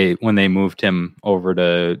 When they moved him over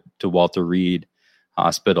to Walter Reed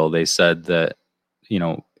Hospital, they said that, you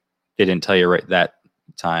know, they didn't tell you right that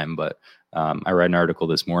time, but I read an article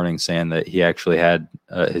this morning saying that he actually had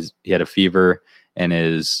he had a fever and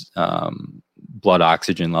his blood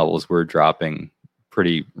oxygen levels were dropping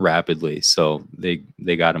pretty rapidly. So they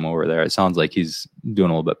got him over there. It sounds like he's doing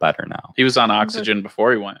a little bit better now. He was on oxygen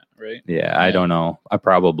before he went, right? Yeah, I don't know.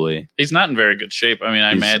 He's not in very good shape. I mean,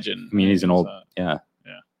 I imagine. I mean, he's an old. Yeah.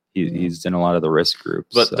 He's in a lot of the risk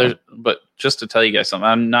groups. But just to tell you guys something,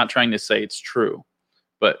 I'm not trying to say it's true,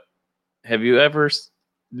 but have you ever?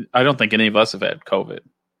 I don't think any of us have had COVID.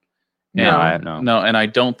 No. No, and I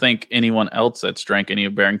don't think anyone else that's drank any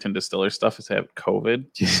of Barrington Distiller stuff has had COVID.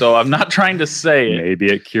 So I'm not trying to say it.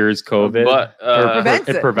 Maybe it cures COVID, but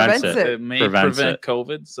it prevents it. It may prevent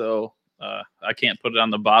COVID. So I can't put it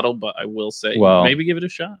on the bottle, but I will say, well, maybe give it a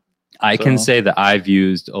shot. I can say that I've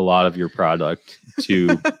used a lot of your product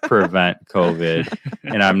to prevent COVID,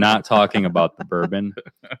 and I'm not talking about the bourbon.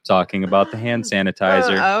 I'm talking about the hand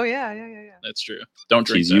sanitizer. Oh yeah. That's true. Don't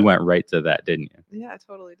drink. You went right to that, didn't you? Yeah, I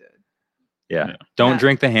totally did. Yeah. Don't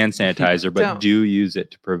drink the hand sanitizer, but Don't. do use it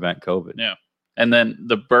to prevent COVID. Yeah. And then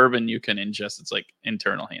the bourbon you can ingest. It's like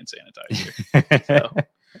internal hand sanitizer. So.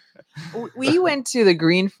 We went to the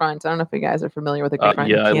Green Front. I don't know if you guys are familiar with the Green Front.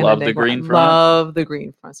 Yeah, I love the Green Front. Love the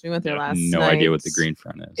Green Front. So we went there last night. No idea what the Green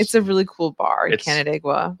Front is. It's a really cool bar in It's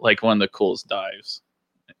Canandaigua. Like one of the coolest dives.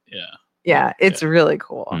 Yeah. Yeah, it's really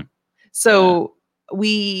cool. Hmm. So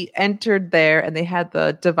we entered there and they had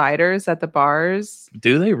the dividers at the bars.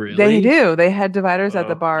 Do they really? They do. They had dividers at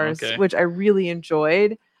the Oh, bars, okay. which I really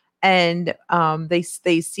enjoyed. And they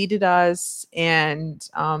seated us, and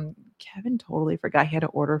Kevin totally forgot he had to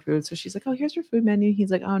order food. So she's like, "Oh, here's your food menu."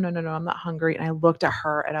 He's like, "Oh, no, I'm not hungry." And I looked at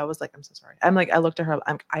her and I was like, "I'm so sorry." I looked at her.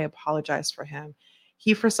 I apologized for him.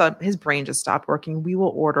 his brain just stopped working. We will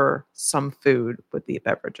order some food with the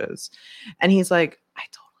beverages. And he's like, I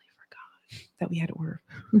totally forgot that we had to order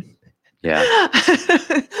food. Yeah.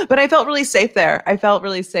 But I felt really safe there. I felt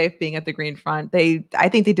really safe being at the Green Front. I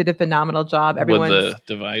think they did a phenomenal job. Everyone, with the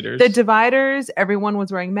dividers. the dividers, everyone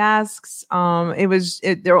was wearing masks. There was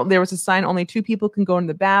a sign only 2 people can go in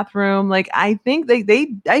the bathroom. Like, I think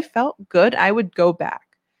I felt good. I would go back.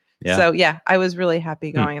 Yeah. So yeah, I was really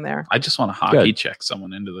happy going there. I just want to hockey check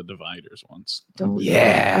someone into the dividers once.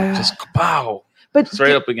 Yeah. Just pow. But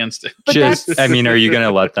Straight up against it. But Just, I mean, are you going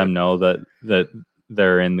to let them know that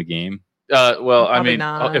they're in the game? Well, I Probably mean,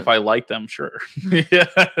 not. if I like them, sure. Yeah.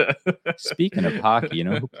 Speaking of hockey, you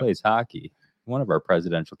know who plays hockey? One of our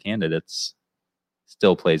presidential candidates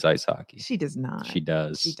still plays ice hockey. she does not. She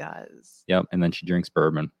does. She does. Yep. And then she drinks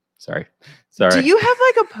bourbon. Sorry. Do you have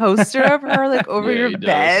like a poster of her like over Yeah, your he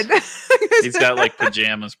does. bed? He's got like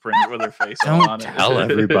pajamas printed with her face Don't on it. tell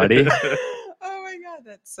everybody. Oh my god,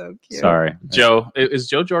 that's so cute. Sorry. Joe, is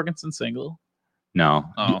Joe Jorgensen single? No.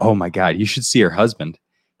 Oh. Oh my God. You should see her husband.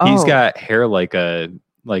 He's Oh, got hair like a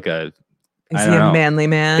is I he don't a know. manly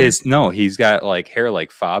man? he's got like hair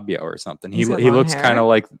like Fabio or something. He's got He long looks hair? kind of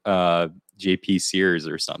like JP Sears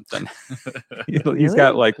or something. He's Really?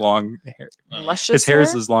 got like long hair. Luscious His hair is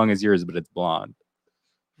hair? as long as yours, but it's blonde.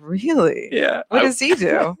 Really? Yeah. What does he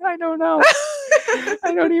do? I don't know.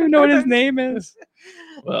 I don't even know what his name is.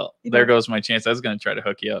 Well, You there know- goes my chance. I was gonna try to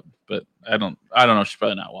hook you up, but I don't know. She's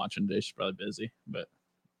probably not watching today. She's probably busy. But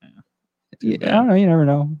Yeah, I don't know. You never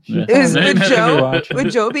know. Yeah. Would Maybe Joe watch. would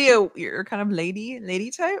Joe be your kind of lady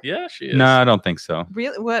type? yeah, she is. No, I don't think so.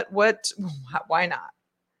 Really? What? Why not?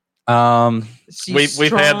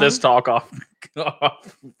 We've had this strong? talk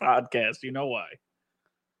off podcast. You know why?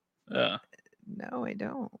 No, I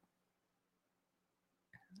don't.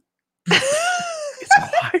 It's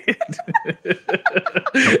quiet.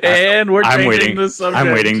 And we're I'm changing waiting. the subject.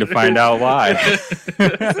 I'm waiting to find out why.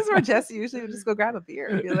 This is where Jesse usually would just go grab a beer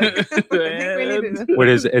and be like, I think we need to. What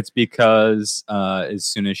is it? It's because as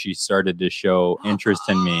soon as she started to show interest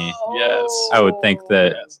in me, Yes. I would think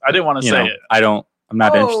that Yes. I didn't want to you say know, it. I'm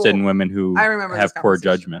not interested in Oh, women who I remember have this poor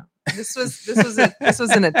conversation judgment. now. This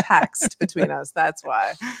was in a text between us. That's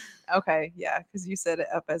why. Okay, yeah, because you set it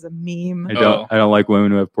up as a meme. I don't like women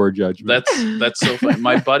who have poor judgment. That's so funny.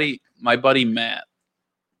 My buddy Matt,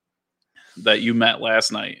 that you met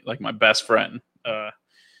last night, like my best friend. When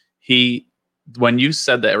you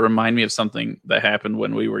said that, it reminded me of something that happened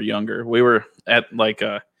when we were younger. We were at like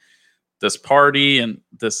this party, and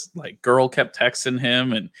this like girl kept texting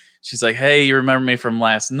him, and she's like, "Hey, you remember me from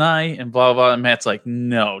last night?" And blah blah. And Matt's like,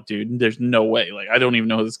 "No, dude, there's no way. Like, I don't even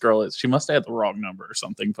know who this girl is. She must have had the wrong number or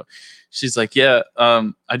something." But she's like, "Yeah,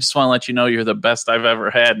 I just want to let you know you're the best I've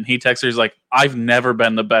ever had." And he texts her, he's like, "I've never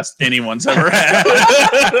been the best anyone's ever had."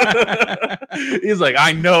 He's like,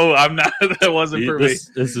 "I know I'm not. That wasn't for me."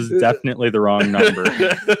 This is definitely the wrong number.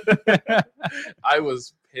 I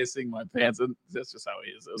was pissing my pants, and that's just how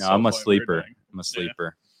he is. It was No, so I'm a funny. We were sleeper. doing- I'm a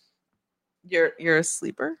sleeper. You're a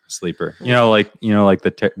sleeper. Sleeper. You know, like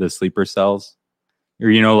the sleeper cells, or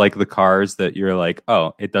like the cars that you're like,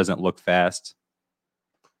 oh, it doesn't look fast.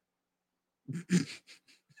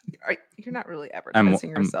 You're not really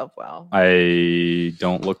advertising I'm- yourself well. I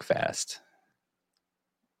don't look fast,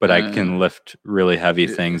 but I can lift really heavy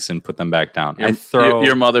things and put them back down. I throw.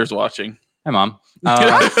 Your mother's watching. Hi, Mom.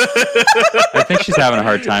 I think she's having a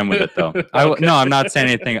hard time with it, though. No, I'm not saying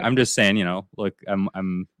anything. I'm just saying, look,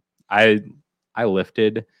 I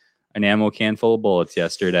lifted an ammo can full of bullets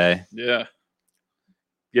yesterday. Yeah.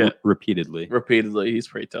 Repeatedly. He's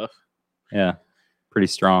pretty tough. Yeah. Pretty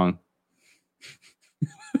strong.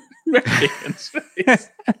 Marianne's face.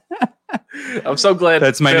 I'm so glad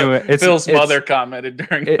That's my new. Phil's mother commented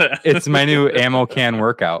during that. It's my new ammo can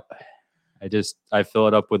workout. I fill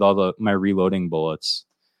it up with all my reloading bullets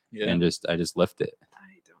and I just lift it.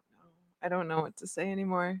 I don't know what to say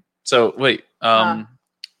anymore. So wait, what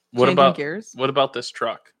Changing about gears? what about this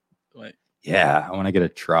truck? Wait, Yeah, I want to get a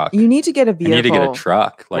truck. You need to get a I vehicle. need to get a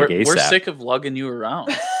truck like we're ASAP. sick of lugging you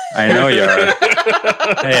around. I know you are.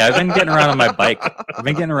 Hey, I've been getting around on my bike. Well,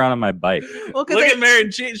 Look at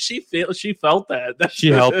Marianne. She felt that.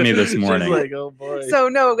 She helped me this morning. She's like, oh boy. So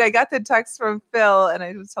no, I got the text from Phil, and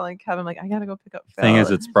I was telling Kevin, like, I gotta go pick up Phil. Thing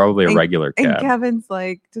is, it's probably a And- regular and cab. Kevin's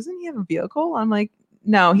like, doesn't he have a vehicle? I'm like,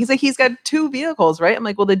 no. He's like, he's got 2 vehicles, right? I'm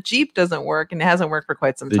like, well, the Jeep doesn't work, and it hasn't worked for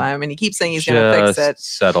quite some The- time, and he keeps saying he's gonna fix it.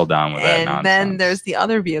 Settle down with that And nonsense. then there's the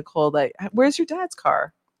other vehicle. Like, where's your dad's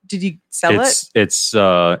car? Did you sell it? It's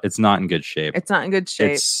not in good shape. It's not in good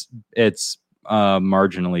shape. It's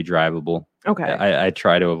marginally drivable. Okay. I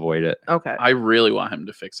try to avoid it. Okay. I really want him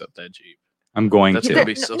to fix up that Jeep. I'm going That's to. gonna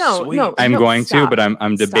be so sweet. I'm going stop. to, but I'm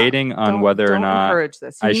Stop. debating on whether or Don't not encourage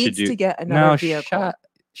this. He I needs should do. to get another No, vehicle.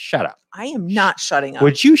 shut up. I am not shutting up.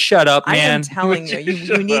 Would you shut up, I am man? telling you,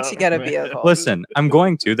 you need to get a vehicle. Listen, I'm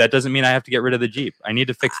going to. That doesn't mean I have to get rid of the Jeep. I need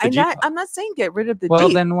to fix the Jeep. I'm not saying get rid of the Well,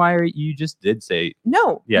 Jeep. then why are you just did say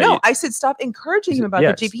No, Yeah, no. you- I said stop encouraging him about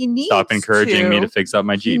Yeah, the Jeep. He needs stop encouraging me to fix up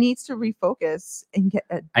my He Jeep? needs to refocus and get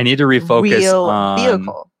a I need to refocus real on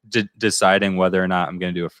vehicle. deciding whether or not I'm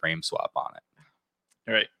going to do a frame swap on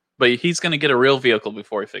it. Right. But he's going to get a real vehicle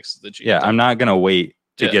before he fixes the Jeep. Yeah, I'm not going to wait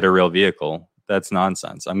to Yeah. get a real vehicle. That's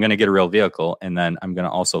nonsense. I'm going to get a real vehicle, and then I'm going to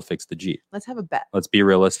also fix the Jeep. Let's have a bet. Let's be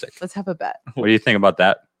realistic. Let's have a bet. What do you think about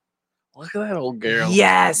that? Look at that old girl.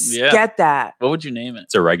 Yes, Yeah. get that. What would you name it?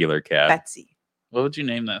 It's a regular cab. Betsy, What would you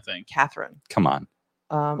name that thing? Catherine, Come on,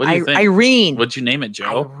 What do you think? Irene. Would you name it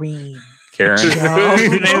Joe? Irene. Karen.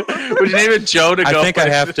 Joe. Would you name it Joe to I go think I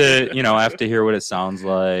first? have to, I have to hear what it sounds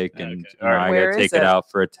like, and Okay. you know, All right. I Where got to is take it it? out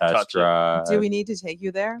for a test Touch it. drive. Do we need to take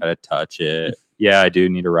you there? Gotta touch it. Yeah, I do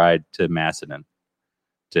need a ride to Macedon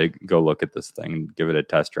to go look at this thing and give it a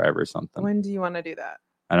test drive or something. When do you want to do that?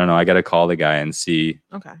 I don't know. I got to call the guy and see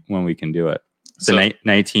Okay. when we can do it. It's So- a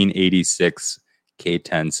 1986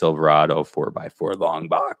 K10 Silverado 4x4 long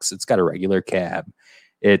box. It's got a regular cab.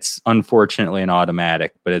 It's unfortunately an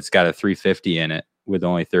automatic, but it's got a 350 in it with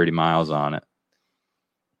only 30 miles on it.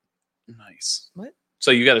 Nice. What?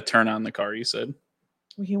 So you got to turn on the car, you said?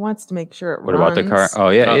 Well, he wants to make sure it What about the car? runs. Oh,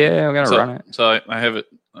 yeah, Oh, yeah, we got to so, run it. So I have it.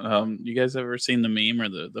 You guys ever seen the meme or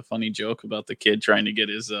the funny joke about the kid trying to get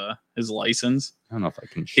his license? I don't know if I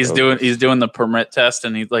can He's show doing this. the permit test,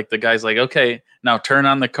 and he's like, the guy's like, okay, now turn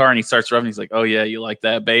on the car, and he starts revving. He's like, oh yeah, you like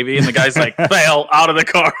that, baby? And the guy's like, fail, out of the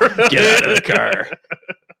car. Get out of the car.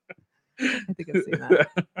 I think I've seen that.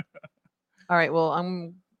 All right. Well,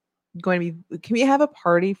 I'm going to be. Can we have a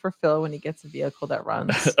party for Phil when he gets a vehicle that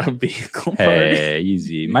runs? A vehicle party. Hey,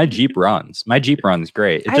 easy. My Jeep runs. My Jeep runs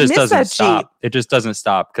great. It I just miss doesn't that stop. Jeep. It just doesn't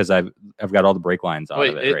stop because I've got all the brake lines out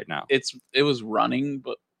Wait, of it right now. It was running,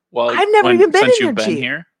 but well, I've never even been since in you've your been Jeep.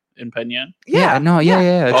 here in Penyan. No,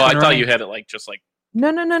 yeah. Oh, I thought you had it like just like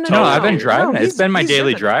No. No, I've been driving it. It's been my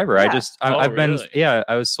daily driver. Yeah. I've been, really?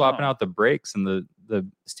 I was swapping Oh. out the brakes, and the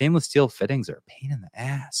stainless steel fittings are a pain in the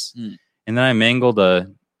ass. Hmm. And then I mangled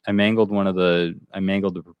the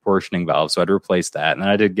proportioning valve, so I had to replace that. And then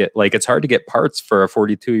I did get it's hard to get parts for a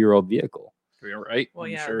 42-year-old vehiol. you're right. Well,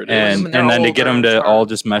 I'm yeah. sure it And- is. when they're And then to get older, them it's to hard. all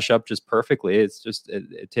just mesh up just perfectly, it's just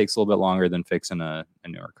it takes a little bit longer than fixing a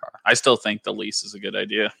newer car. I still think the lease is a good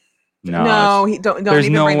idea. No, he don't there's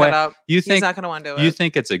even no bring way. that up. You He's think not going to want to do you it.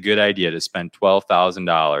 think it's a good idea to spend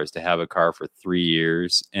 $12,000 to have a car for 3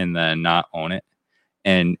 years and then not own it,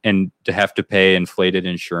 and to have to pay inflated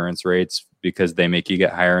insurance rates because they make you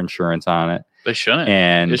get higher insurance on it. They shouldn't.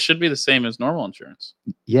 And It should be the same as normal insurance.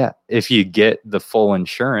 yeah, if you get the full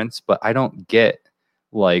insurance, but I don't get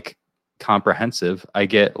like comprehensive. I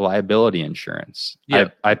get liability insurance. Yeah.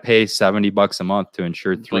 I pay $70 a month to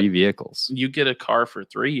insure 3 But- vehicles. You get a car for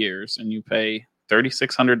 3 years and you pay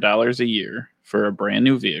 $3,600 a year for a brand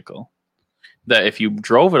new vehicle that if you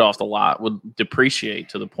drove it off the lot would depreciate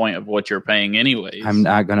to the point of what you're paying anyways. I'm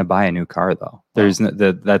not going to buy a new car though. There's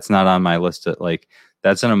that's not on my list.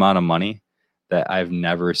 That's an amount of money that I've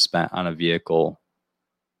never spent on a vehicle,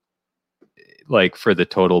 like for the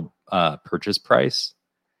total purchase price,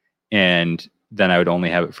 and then I would only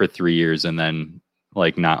have it for 3 years and then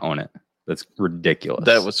like not own it. That's ridiculous.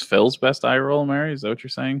 That was Phil's best eye roll, Mary. Is that what you're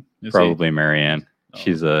saying? Is he- probably Marianne. Oh.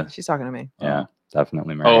 She's She's talking to me. yeah,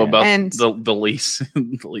 definitely Marianne. Oh, about And- the lease,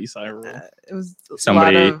 the lease eye roll. It was a lot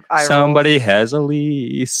somebody of eye rolls. somebody has a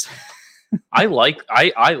lease. I like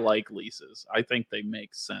leases. I think they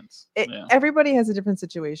make sense. Yeah. Everybody has a different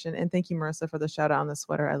situation. And thank you, Marissa, for the shout out on the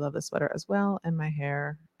sweater. I love the sweater as well. And my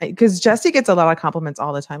hair. Because Jesse gets a lot of compliments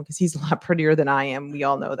all the time because he's a lot prettier than I am. We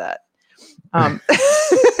all know that.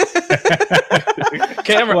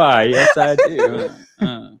 Camera. Why? Yes, I do.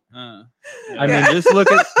 I mean,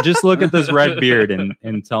 just look at this red beard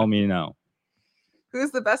and tell me no.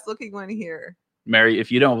 Who's the best looking one here? Mary,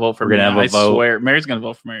 if you don't vote for We're me, gonna have I a vote. swear Mary's gonna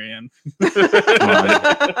vote for Marianne.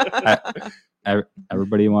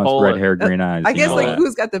 Everybody wants Hold red it. hair, green eyes. I you guess know like that.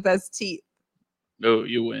 who's got the best teeth? Oh,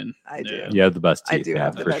 you win. I do. Yeah. You have the best teeth. I do yeah,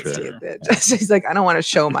 have the for best sure. teeth. Jesse's like, I don't want to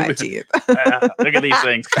show my teeth. Ah, look at these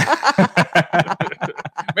things.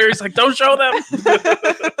 Mary's like, don't show them.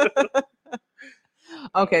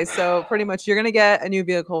 Okay, so pretty much you're gonna get a new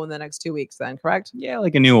vehicle in the next 2 weeks, then, correct? Yeah,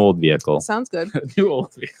 like a new old vehicle. Sounds good. New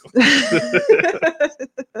old vehicle.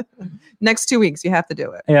 Next 2 weeks, you have to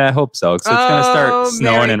do it. Yeah, I hope so. So it's gonna Oh, start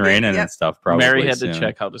snowing Mary and did- raining yep. and stuff. Probably. Mary had soon. to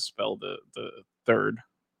check how to spell the third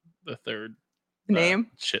Name.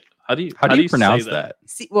 shit. How do you pronounce say that?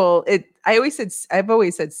 Well, I've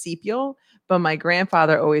always said sepial, but my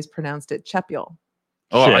grandfather always pronounced it chepiel.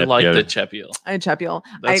 Oh, I like Chepiel. the chepiel. Chepiel.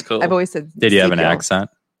 That's cool. I've always said. Did he have an sepiel. accent?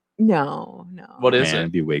 No. What is Man, it?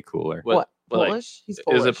 it'd be way cooler. What? like, Polish? He's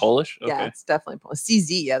Polish. Is it Polish? Yeah, Okay. it's definitely Polish.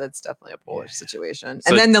 CZ, yeah, that's definitely a Polish situation.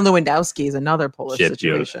 So- And then the Lewandowski is another Polish Shit,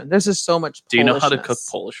 situation. There's just so much. Do you know how to cook Polishness.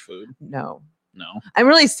 Polish food? No. No. I'm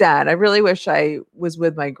really sad. I really wish I was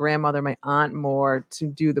with my grandmother, my aunt more to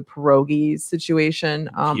do the pierogies situation.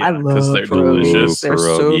 I Yeah, 'cause love they're pierogies. delicious. They're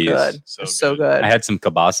so Pierogies. good. So They're so good. good. I had some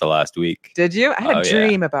kielbasa last week. Did you? I had Oh, a yeah.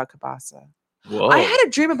 dream about kielbasa. Whoa. I had a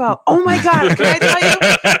dream about. Oh my god! Can I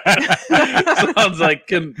tell you? Sounds like,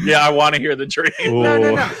 I want to hear the dream. No.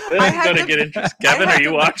 This I is had gonna to- get interesting. I Kevin, had are you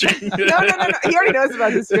to- watching? No. He already knows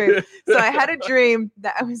about this dream. So I had a dream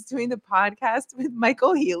that I was doing the podcast with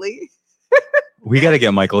Michael Healy. We got to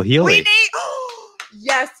get Michael We Healy. need.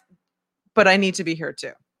 Yes, but I need to be here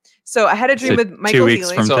too. So I had a dream So with 2 Michael weeks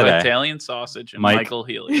Healy. from So today. Italian sausage and Mike- Michael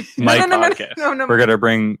Healy. Mike- podcast. no. We're gonna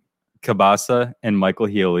bring kielbasa and Michael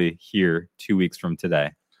Healy here 2 weeks from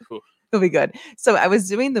today. It'll be good. So I was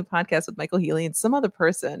doing the podcast with Michael Healy and some other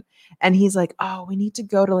person, and he's like, "Oh, we need to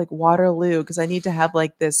go to like Waterloo because I need to have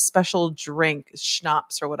like this special drink,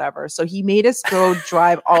 schnapps or whatever." So he made us go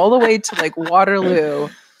drive all the way to like Waterloo.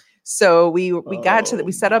 So we got to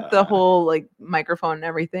we set up the whole like microphone and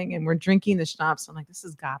everything, and we're drinking the schnapps. I'm like, "This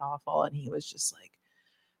is god awful," and he was just like,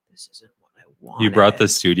 "This isn't what I want." You brought the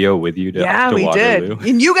studio with you to, Yeah, to we Waterloo. did.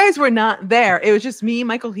 And you guys were not there. It was just me,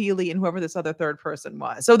 Michael Healy, and whoever this other third person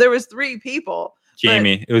was. So there was 3 people.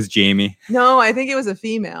 Jamie. It was Jamie. No, I think it was a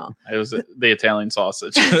female. It was the Italian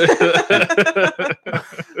sausage.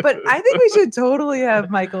 But I think we should totally have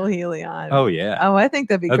Michael Healy on. Oh yeah. Oh, I think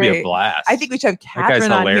that'd be That'd great. be a blast. I think we should have That guy's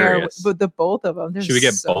Catherine on here hilarious. with the both of them. They're Should we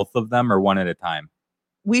get so- both of them or one at a time?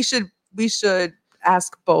 We should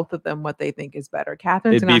ask both of them what they think is better.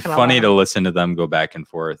 Catherine's It'd be not gonna funny lie. to listen to them go back and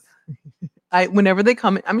forth. Whenever they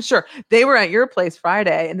come, I'm sure they were at your place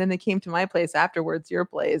Friday, and then they came to my place afterwards. Your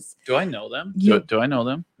place, Do I know them? You- Do I know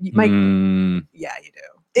them? Mike. Mm, Yeah, you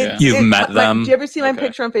do. Yeah. You've met them? Do you ever see my Okay.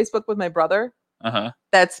 picture on Facebook with my brother? Uh-huh.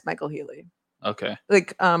 That's Michael Healy, Okay.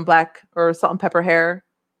 like black or salt and pepper hair.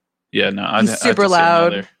 Yeah, no. He's super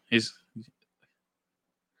loud. He's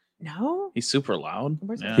No, super loud.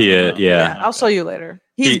 Where's Yeah, he? I don't know. Yeah. I'll show you later.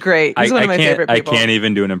 He's He- great. He's one of my favorite I people. can't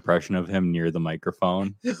even do an impression of him near the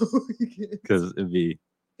microphone because it'd be,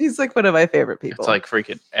 He's like one of my favorite people. It's like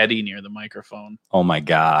freaking Eddie near the microphone. oh my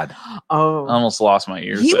God. I oh, almost lost my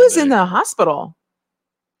ears. he that was in day. the hospital.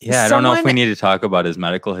 Yeah, I don't know if we Someone- need to talk about his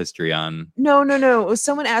medical history on. No. It was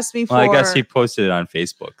someone asked me for. Well, I guess he posted it on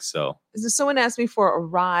Facebook. So Someone asked me for a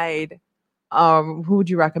ride. Who would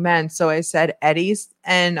you recommend? So I said Eddie's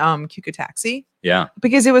and Kuka Taxi. yeah,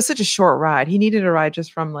 Because it was such a short ride. He needed a ride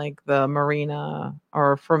just from like the marina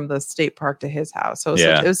or from the state park to his house. So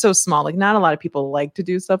Yeah. it was so small. Like not a lot of people like to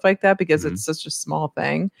do stuff like that because Mhm. it's such a small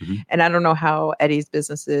thing. Mhm. And I don't know how Eddie's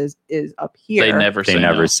business is up here. They never they say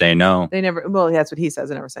never no. say no. They never. Well, that's what he says.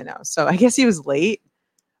 They never say no. So I guess he was late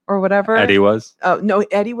or whatever. Eddie was. Oh no,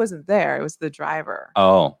 Eddie wasn't there. It was the driver.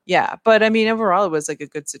 Oh, Yeah, but I mean, overall, it was like a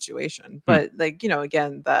good situation. But like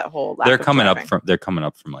again, that whole lack they're of coming driving.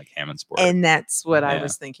 up from like Hammondsport. and that's what I Yeah.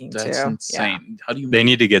 was thinking That's too. Yeah. insane. How do you? They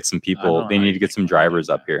need to get some I people. don't They know need how to you get some can do drivers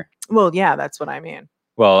up that. here. Well, yeah, that's what I mean.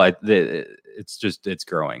 Well, it's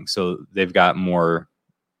growing. So they've got more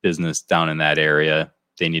business down in that area.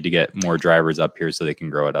 They need to get more drivers up here so they can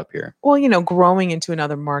grow it up here. Well, growing into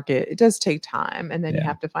another market, it does take time, and then you Yeah.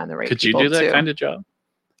 have to find the right. Could you people do that too. kind of job?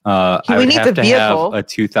 We I would need have the to vehicle. have a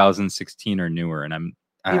 2016 or newer, and I'm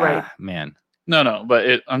You're right. man. No,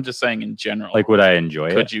 but I'm just saying in general. Like, would I enjoy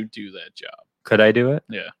could it? you do that job? Could I do it?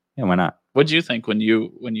 Yeah. Yeah, why not? What did you think when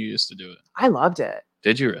you used to do it? I loved it.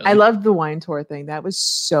 Did you really? I loved the wine tour thing. That was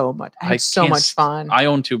so much. I had so can't much st- fun. I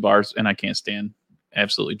own 2 bars and I can't stand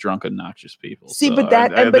absolutely drunk, obnoxious people. See, so but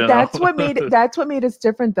that, I but don't that's know. what made it. That's what made us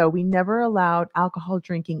different, though. We never allowed alcohol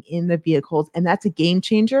drinking in the vehicles, and that's a game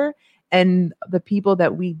changer. And the people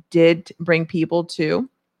that we did bring people to,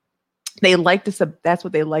 they liked us. That's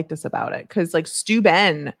what they liked us about it, because like Stu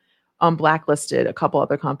Ben, blacklisted a couple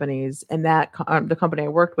other companies, and that the company I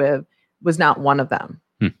worked with was not one of them.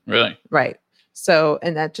 Really. Right. So,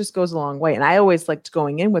 and that just goes a long way. And I always liked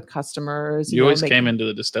going in with customers. You always making- came into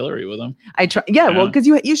the distillery with them. I try, yeah, well, Yeah. because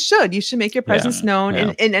you should make your presence known,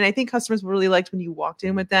 yeah. and I think customers really liked when you walked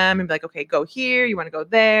in with them and be like, okay, go here, you want to go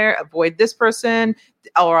there, avoid this person,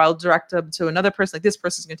 or I'll direct them to another person. Like this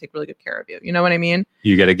person's going to take really good care of you. You know what I mean?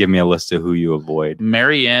 You got to give me a list of who you avoid.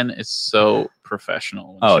 Marianne is so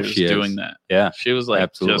professional when Oh, she she was is. doing that. Yeah. She was like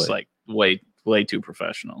Absolutely. just like way way too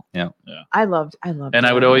professional. I loved. And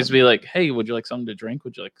I would always be like, "Hey, would you like something to drink?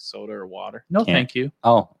 Would you like soda or water?" No, Can't. thank you.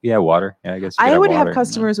 Oh, yeah, water. Yeah, I guess you I could would have water.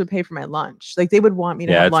 customers would pay for my lunch. Like they would want me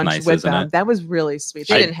to Yeah, have it's lunch nice, with isn't them. it? That was really sweet.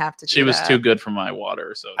 They She- didn't have to. She do was that. too good for my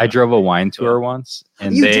water, so I drove a wine tour once,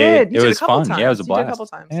 and You did. You it did a was couple fun. Yeah, it was a times. You did a blast. couple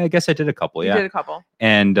times. Yeah, I guess I did a couple. You Yeah, did a couple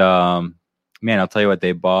and man, I'll tell you what,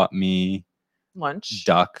 they bought me lunch.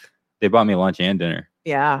 duck. They bought me lunch and dinner.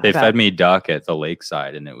 Yeah, They I bet. fed me duck at the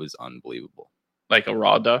lakeside, and it was unbelievable. like a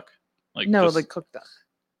raw duck. Like no, just- like cooked duck.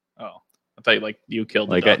 oh, I thought like you killed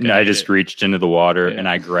the Like duck. and I ate just it. reached into the water Yeah. and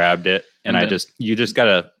I grabbed it, and And then- you just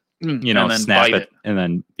gotta And snap bite it, and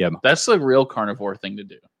then That's the real carnivore thing to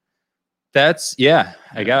do. that's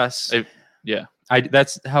I guess Yeah.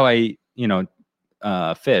 that's how I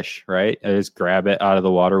fish, right? I just grab it out of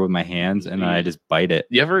the water with my hands, and then I just bite it.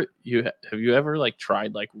 Have you ever like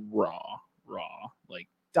tried like raw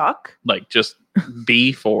Duck, like just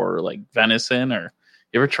beef or like venison, or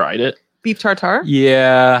you ever tried it? beef tartare.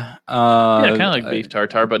 Yeah, Yeah, kind of like beef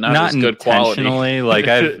tartare, but not as good quality. intentionally. Like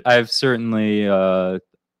I've certainly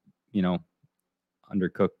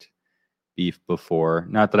undercooked beef before.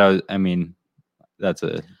 Not that I mean, that's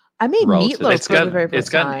a I made Relative. meatloaf It's for the got very first it's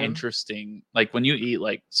got time. an interesting like when you eat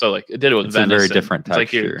like so like it did it with It's a venison. very different It's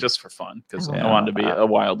like texture. just for fun because Oh, I wanted to be wow. a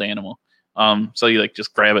wild animal. So you like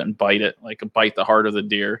just grab it and bite it, like bite the heart of the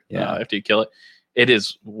deer. Yeah. After you kill it, it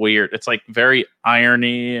is weird. It's like very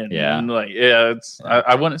irony and it's Yeah.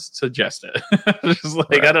 I wouldn't suggest it. Just like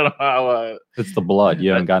Right. I don't know how. It's the blood.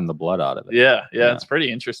 You haven't gotten the blood out of it. Yeah, Yeah. it's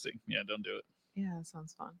pretty interesting. Yeah, don't do it. Yeah, that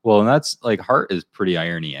sounds fun. Well, and that's like heart is pretty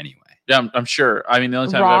irony anyway. Yeah, I'm sure. I mean, the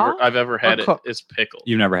only time Raw I've ever had or it cooked? is pickled.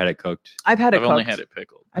 You've never had it cooked. I've had it. I've only cooked. had it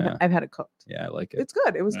pickled. Yeah. I've had it cooked. Yeah, I like it. It's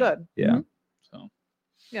good. It was Yeah. good. Yeah. Mhm. So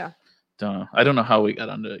Yeah. don't know. I don't know how we got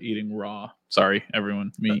onto eating raw. Sorry,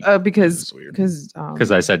 everyone. Me. Because It's weird.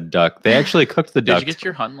 Because I said duck. They actually cooked the Did duck. you get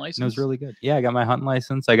your hunting and license? it was really good. Yeah, I got my hunting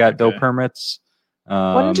license. I got doe Okay. permits.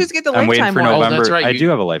 why don't you just get the I'm waiting lifetime for one? Oh, November. that's right. I You- do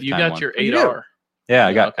have a lifetime You got one. your You do? 8R. Yeah, I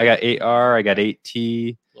Yeah, got okay. I got 8R. I got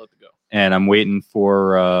 8T, Let it go. and I'm waiting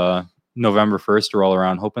for November 1st to roll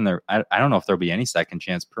around. Hoping I don't know if there'll be any second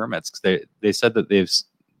chance permits because they said that they've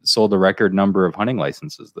sold a record number of hunting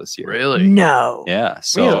licenses this year. Really? No. Yeah,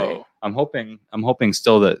 so Really? I'm hoping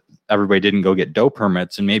still that everybody didn't go get doe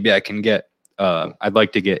permits, and maybe I can get. I'd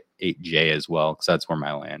like to get 8J as well because that's where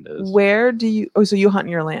my land is. Where do you? Oh, so you hunt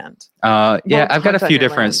in your land? Yeah, Don't I've got a hunt on few your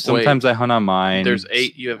different. land. Sometimes I hunt on mine. There's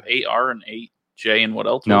 8. You have 8R and 8J, and what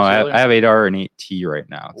else? No, was I the have, other? I have 8R and 8T right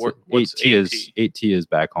now. So What's 8T is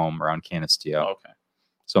back home around Canisteo. Oh, okay.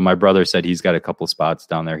 So my brother said he's got a couple spots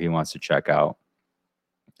down there he wants to check out,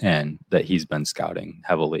 and that he's been scouting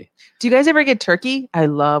heavily. Do you guys ever get turkey? I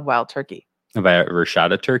love wild turkey. Have I ever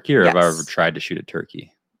shot a turkey, or have I Yes. ever tried to shoot a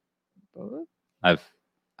turkey?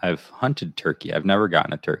 I've hunted turkey. I've never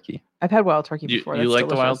gotten a turkey. I've had wild turkey You before. you That's like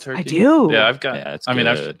the wild delicious. turkey? I do. Yeah, I've got. Yeah, it's I mean,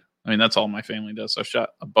 good. that's all my family does. I've shot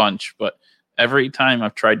a bunch, but every time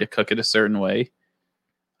I've tried to cook it a certain way,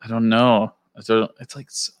 I don't know. It's like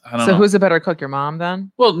I don't So know. who's a better cook, your mom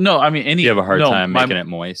then? Well, no, I mean any. You have a hard no, time my- making it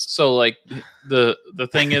moist. So like the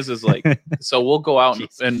thing is like so we'll go out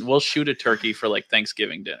Jeez. and we'll shoot a turkey for like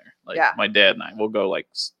Thanksgiving dinner. Like Yeah. my dad and I will go like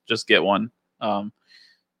just get one.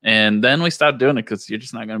 And then we stopped doing it because you're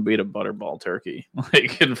just not going to beat a butterball turkey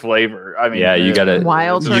like in flavor. I mean, Yeah, you gotta.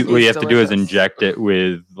 Wild What turkey you is have to do is delicious. inject it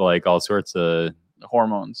with like all sorts of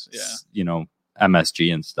hormones. Yeah.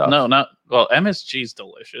 MSG and stuff. No, not well. MSG is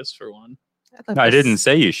delicious for one. thought I this- didn't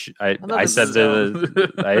say you should. I love said this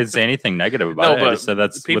I didn't say anything negative about No, it. I but just said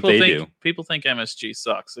that's what People they think do. people think MSG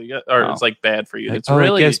sucks. So Oh. it's like bad for you. Like, It's oh,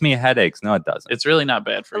 really it gives me headaches. No, it doesn't. it's really not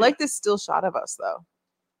bad for I you. like this still shot of us though.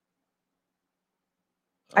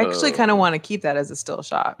 I actually Uh, kind of want to keep that as a still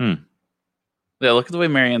shot. Yeah, look at the way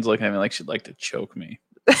Marianne's looking at me like she'd like to choke me.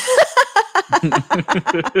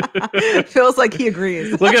 Feels like he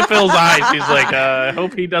agrees. Look at Phil's eyes. He's like, I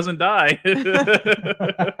hope he doesn't die.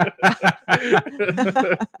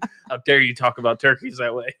 How dare you talk about turkeys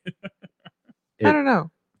that way? I don't know.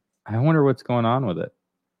 I wonder what's going on with it.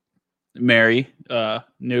 Mary,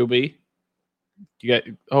 newbie. You got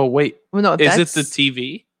oh wait. Well, no, Is it that's the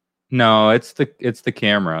TV? No, it's the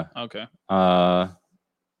camera. Okay.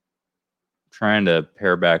 Trying to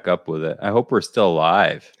pair back up with it. I hope we're still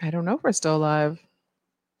live. I don't know if we're still alive.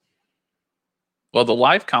 Well, the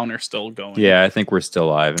live counter's still going. Yeah, I think we're still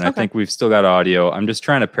live, and I Okay. think we've still got audio. I'm just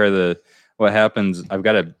trying to pair what happens. I've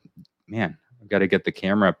got to get the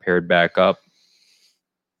camera paired back up.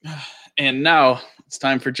 And now it's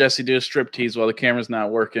time for Jesse to do a striptease while the camera's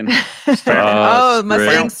not working. Oh,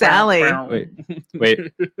 Mustang straight. Sally.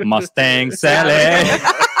 Wait, Mustang Sally.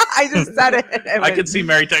 I I just said it. I could see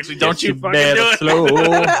Mary text me. Don't you fucking better do it. slow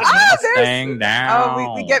Mustang Oh,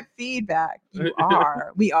 down. we get feedback.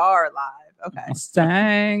 We are live. Okay.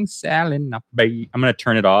 Mustang selling a bay. I'm gonna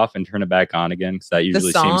turn it off and turn it back on again because that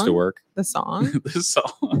usually seems to song? work. The song. This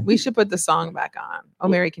song. We should put the song back on. Oh,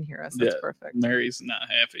 Mary can hear us. That's Yeah. perfect. Mary's not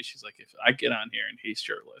happy. She's like, if I get on here and he's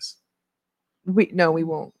shirtless. We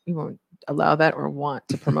won't allow that or want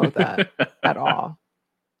to promote that at all.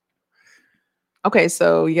 Okay,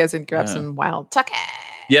 so you guys can grab Yeah. some wild turkey.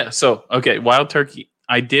 Yeah. So, okay. Wild turkey.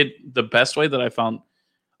 I did the best way that I found.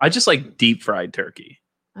 I just like deep fried turkey.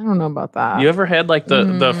 I don't know about that. You ever had like the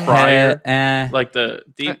fryer? Like the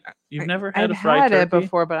deep. You've never had I've a fried had turkey? it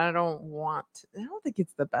before, but I don't think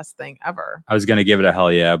it's the best thing ever. I was gonna give it a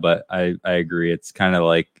hell yeah, but I agree. It's kind of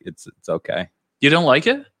like it's okay. You don't like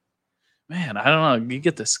it? Man, I don't know. You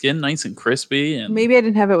get the skin nice and crispy, and Maybe I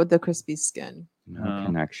didn't have it with the crispy skin. No No.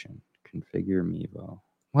 connection. Configure Mevo.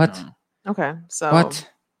 What? No. Okay, so What?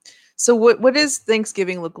 So what does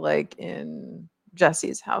Thanksgiving look like in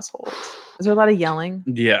Jesse's household? Is there a lot of yelling?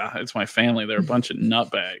 Yeah, it's my family. They're a bunch of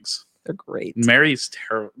nutbags. They're great. Mary's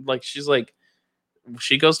terrible. Like she's like,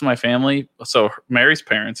 she goes to my family. So Mary's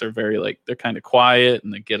parents are very like they're kind of quiet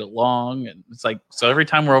and they get along, and it's like so every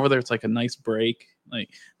time we're over there, it's like a nice break. Like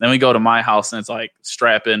then we go to my house and it's like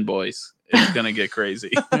strap in, boys. It's gonna get crazy.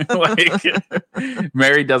 Like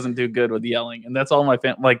Mary doesn't do good with yelling, and that's all my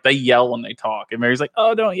family. Like they yell when they talk, and Mary's like,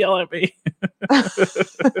 "Oh, don't yell at me."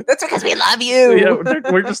 That's because we love you. Yeah,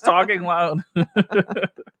 we're just talking loud.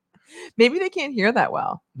 Maybe they can't hear that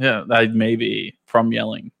well. Yeah, I maybe from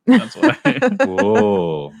yelling. That's why.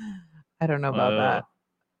 Whoa. I don't know about that.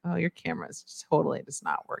 Oh, your camera is totally just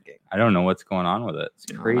not working. I don't know what's going on with it.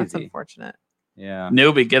 It's No, crazy. that's unfortunate. Yeah.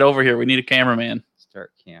 Newbie, get over here. We need a cameraman.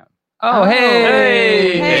 Start camp. Oh,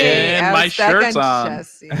 hey, hey, and I my was back shirt's on.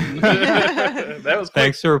 Jesse. That was quick.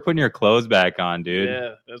 Thanks for putting your clothes back on, dude.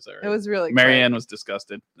 Yeah, that's all right. It was really Marianne was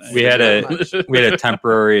disgusted. We had a- we had a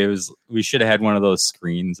temporary. We should have had one of those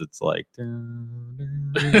screens. It's like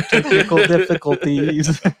technical difficulties.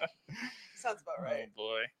 Sounds about right. Oh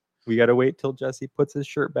boy. We gotta wait till Jesse puts his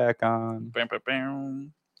shirt back on. Bam, bam,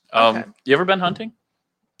 bam. Okay. You ever been hunting?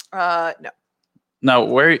 No. No.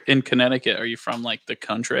 Where in Connecticut are you from? Like the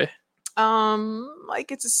country?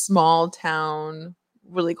 Like it's a small town,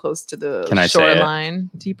 really close to the Can I say it?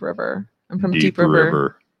 shoreline. Deep River. I'm from Deep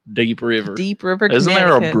River. Deep River. Deep River. Isn't there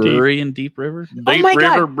a Connecticut. brewery in Deep River? Deep Oh my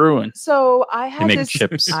River God. Brewing. So I had make this.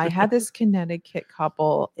 chips. I had this Connecticut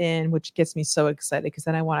couple in, which gets me so excited because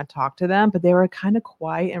then I want to talk to them. But they were kind of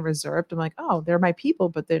quiet and reserved. I'm like, oh, they're my people,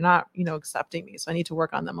 but they're not, accepting me. So I need to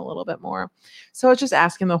work on them a little bit more. So I was just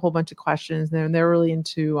asking them a whole bunch of questions, and they're really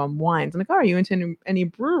into wines. I'm like, oh, are you into any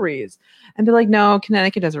breweries? And they're like, no,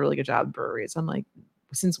 Connecticut does a really good job with breweries. I'm like,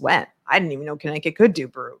 since when? I didn't even know Connecticut could do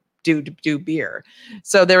beer.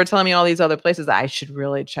 So they were telling me all these other places I should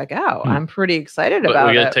really check out. I'm pretty excited But about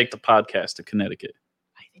we got to it. take the podcast to Connecticut.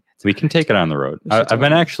 I think that's We can take it on the road. We should I've been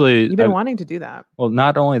totally. actually. You've been I've- wanting to do that. well,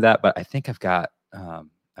 not only that, but I think I've got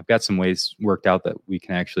some ways worked out that we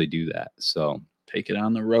can actually do that. So Take it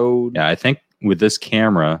on the road. yeah, I think with this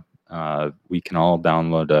camera, we can all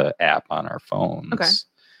download an app on our phones. Okay.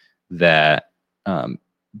 That,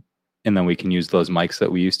 and then we can use those mics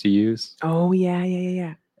that we used to use, Oh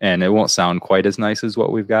yeah. and it won't sound quite as nice as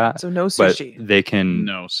what we've got. So no But sushi. they can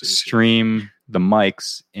No, sushi. stream the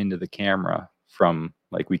mics into the camera from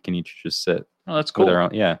we can each just sit Oh, that's cool. with our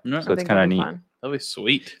own. Yeah, Yeah. so it's kind of neat. Fun. That'd be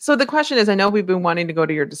sweet. So the question is, I know we've been wanting to go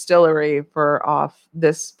to your distillery for off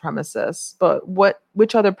this premises, but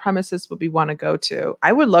which other premises would we want to go to?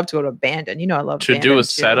 I would love to go to Abandon. I love To do Abandon, a too.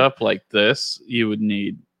 setup like this, you would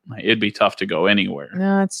need. It'd be tough to go anywhere.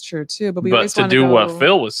 No, that's true too. But we But always to wanna do what go-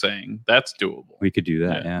 Phil was saying, that's doable. We could do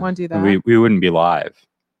that. Yeah. Yeah, Want to do that? we wouldn't be live.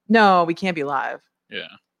 No, we can't be live. Yeah.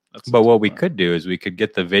 That's But what we could do is we could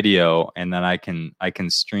get the video, and then I can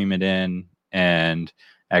stream it in and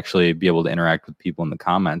actually be able to interact with people in the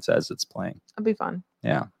comments as it's playing. That'd be fun.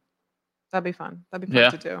 Yeah. That'd be fun. That'd be fun Yeah.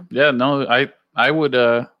 to do. Yeah, no, I would.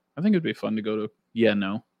 I think it'd be fun to go to. Yeah,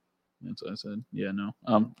 no. That's what I said. Yeah,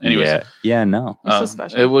 no. Anyways, Yeah. No. It's so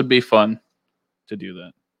special. It would be fun to do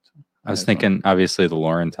that. I was Yeah, thinking, obviously, the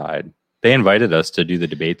Laurentide. They invited us to do the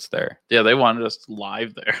debates there. Yeah, they wanted us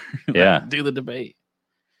live there. Like, Yeah. do the debate.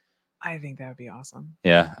 I think that would be awesome.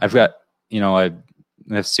 Yeah, I've got. I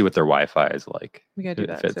have to see what their Wi-Fi is like. We gotta do If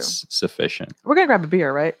that too. it's sufficient We're gonna grab a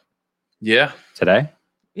beer, right? Yeah, today.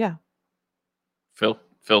 Yeah.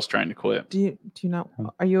 Phil's trying to quit. Do you not?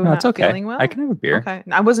 Are you No, not it's okay. feeling well? I can have a beer. Okay.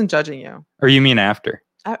 I wasn't judging you. Or you mean after?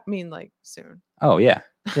 I mean, like soon. Oh yeah.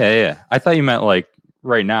 I thought you meant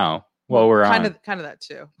right now. Well, we're kind on. of that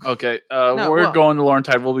too. Okay, No, we're well- going to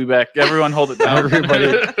Laurentide. We'll be back. Everyone, hold it down.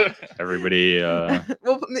 Everybody,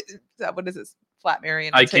 Well, what is this? Flat Mary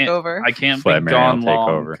and I I'll take can't. over. I can't Flat be Mary will gone take long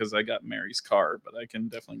over. because I got Mary's car, but I can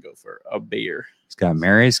definitely go for a beer. he's got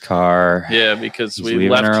Mary's car. Yeah, because He's we leaving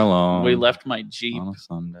left. her alone. We left my Jeep. on a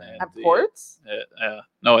Sunday. At Ports?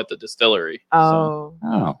 No, at the distillery. Oh,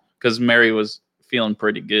 Oh, because Mary was feeling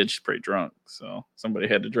pretty good. She's pretty drunk, so somebody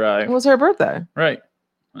had to drive. it was her birthday. Right.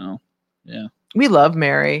 Well, yeah, We love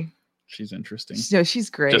Mary. she's interesting. She's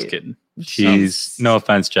great. Just kidding. she's no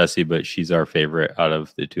offense, Jesse, but she's our favorite out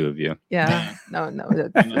of the two of you. Yeah. No,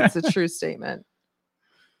 that's a true statement.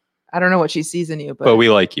 I don't know what she sees in you, But we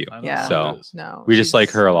like you. I don't Yeah. know So what it is. no, we just like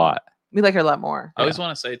she's- her a lot. We like her a lot more. I always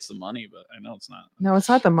want to say it's the money, but I know it's not. No, it's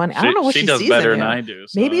not the money. I don't know what she does sees better in than you. I do.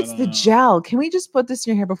 So Maybe I it's don't the know. gel. Can we just put this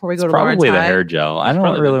in your hair before we It's go to probably the Laurentide? hair gel. I It's don't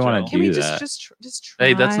probably the really gel. want to Can do we that. just try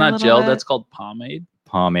Hey, that's a not little gel. bit? That's called pomade.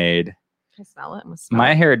 Pomade. Can I smell it? I'm gonna smell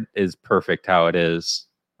My it. hair is perfect how it is.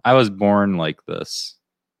 I was born like this.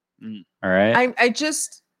 Mm. All right. I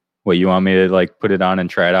just What, you want me to like put it on and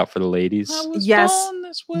try it out for the ladies? Yes.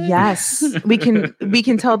 This way. yes, we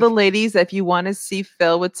can tell the ladies that if you want to see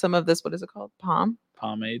Phil with some of this, what is it called?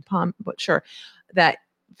 Pomade. But sure, that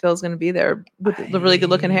Phil's gonna be there with the really good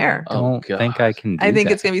looking hair. I Oh, don't think I can do I think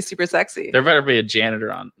that. it's gonna be super sexy. There better be a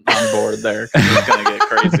janitor on board there. 'Cause it's gonna get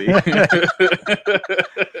crazy.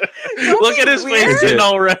 Look be at his weird. face getting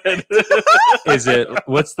all red. Is it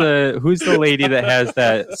who's the lady that has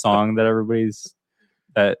that song that everybody's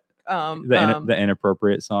the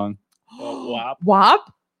inappropriate song? WAP.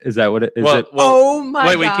 WAP. Is that what it is? Well, it Oh my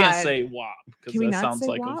wait, god. we can't say WAP because Can we that not sounds say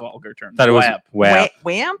like a WAP? vulgar term. thought it was WAP. WAP.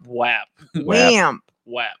 Wamp. WAP. Wamp.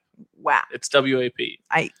 WAP. WAP. It's WAP.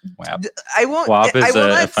 WAP. I won't. WAP I is will an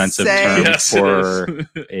not offensive say, term Yes, it for is.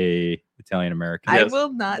 a Italian American. I Yes.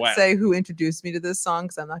 will not WAP. say who introduced me to this song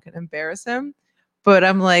because I'm not going to embarrass him. But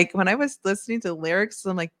I'm like, when I was listening to lyrics,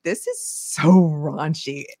 I'm like, this is so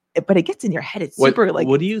raunchy. But it gets in your head. It's super like.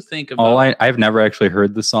 what do you think about? All I've never actually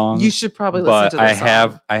heard the song. You should probably listen but to this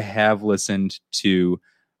song. I have listened to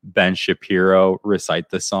Ben Shapiro recite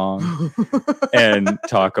the song and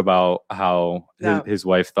talk about how Yeah. his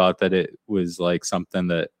wife thought that it was like something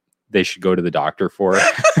that they should go to the doctor for.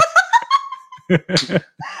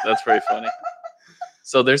 That's very funny.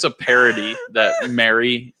 So there's a parody that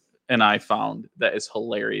Mary and I found that is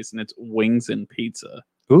hilarious, and it's Wings and Pizza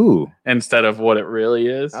Ooh, instead of what it really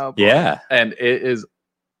is, Oh, boy. yeah. and it is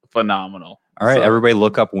phenomenal. All right, So- everybody,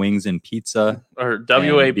 look up Wings and Pizza. Or and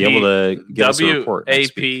WAP. Be able to give us a report.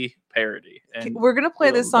 next week. WAP parody. And We're gonna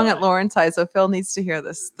play this song at Little Laurentide, so Phil needs to hear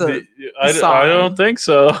this. I song. don't think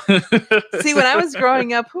so. See, when I was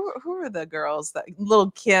growing up, who were the girls that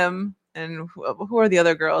Little Kim and who are the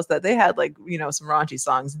other girls that they had like some raunchy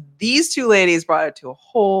songs? These two ladies brought it to a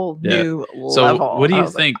whole Yeah. new So level. what do I you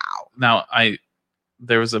was like, think? wow. Now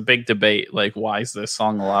there was a big debate like why is this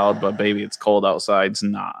song allowed but Baby It's Cold Outside's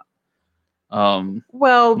not.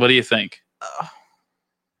 Well, What do you think?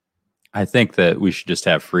 I think that we should just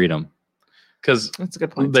have freedom. Because that's a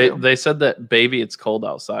good point. they too. they said that Baby It's Cold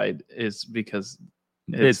Outside is because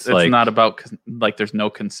it's like not about like there's no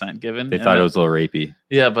consent given. they And thought it then- was a little rapey.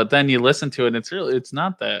 yeah, but then you listen to it and it's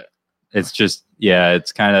not that. It's just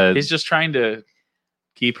it's kind of He's just trying to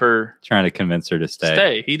keep her trying to convince her to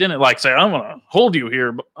stay. He didn't like say I'm gonna hold you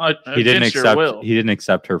here, but He didn't against your accept. will. He didn't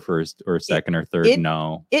accept her first or second or third. it-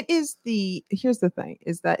 No. It is here's the thing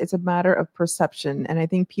is that it's a matter of perception, and I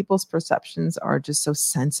think people's perceptions are just so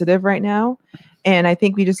sensitive right now, and I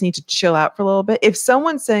think we just need to chill out for a little bit. If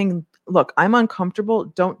someone's saying, look, I'm uncomfortable,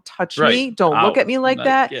 don't touch me, Right. don't look Out. at me like Like,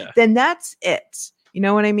 that, yeah. then that's it. You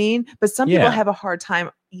know what I mean? But some people Yeah. have a hard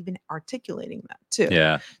time even articulating that too.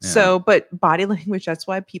 Yeah. So, but body language, that's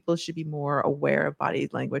why people should be more aware of body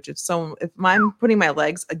language. If I'm putting my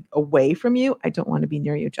legs away from you, I don't want to be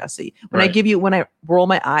near you, Jesse. When Right. when I roll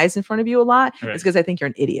my eyes in front of you a lot, Right. it's because I think you're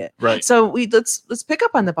an idiot. Right. So let's pick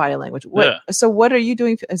up on the body language. So what are you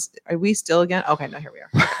doing? Are we still again? Okay, no, here we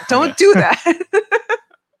are. Don't Yeah. do that.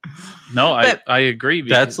 No, But- I agree.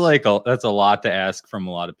 that's because that's a lot to ask from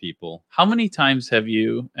a lot of people. how many times have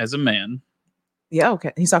you, as a man, Yeah,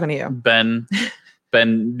 okay. He's talking to you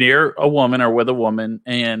been near a woman or with a woman,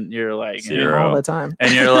 and you're like, Zero. all the time.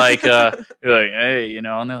 and you're like, hey, and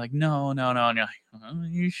they're like, no, and you're like,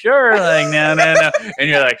 you sure? Like, no, and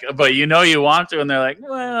you're like, but you want to, and they're like,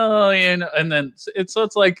 well, and then it's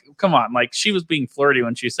like, come on, like she was being flirty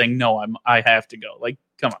when she's saying, no, I have to go, like,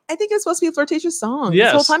 come on. I think it's supposed to be a flirtatious song.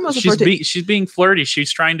 Yes, This whole time it was a she's being flirty.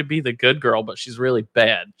 She's trying to be the good girl, but she's really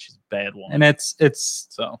bad. She's bad one. And it's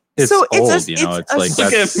so So it's old, a- you know. it's It's a like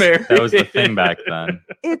Look at Mary. that was the thing back then.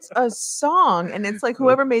 It's a song, and it's like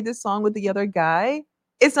whoever made this song with the other guy.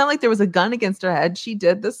 It's not like there was a gun against her head. She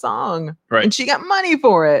did the song, Right. and she got money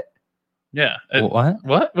for it. yeah. What?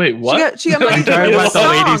 What? Wait, what? She got money You're for talking the about the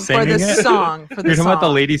lady song. For singing the it? song. For the You're talking about the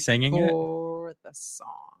song. lady singing it? For the song.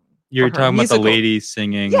 You're for her talking about the musical. lady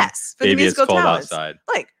singing Yes, for the Baby It's musical Cold talents. Outside.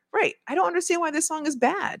 Like, right. I don't understand why this song is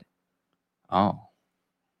bad. Oh.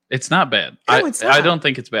 It's not bad. No, it's I not. don't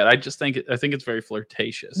think it's bad. I think it's very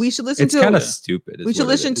flirtatious. We should listen It's to kind of stupid. is we should what it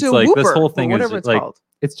listen is. to It's like Whooper, this whole or thing whatever is it's like called.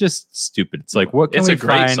 it's just stupid. It's like what can it's we a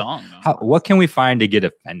great find? song. Though. What can we find to get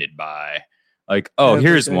offended by? Like, oh,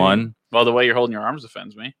 here's Everything. one. Well, the way you're holding your arms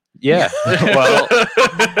offends me. Yeah. Well,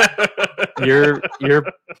 your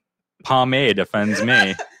pomade offends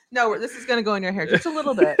me. No, this is going to go in your hair just a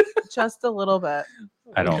little bit. Just a little bit.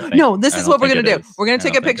 I don't think. No, this I is don't what we're think going to it do. is. We're going I to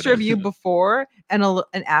take don't a think it picture of is. you before and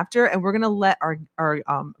and after, and we're going to let our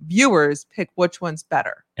viewers pick which one's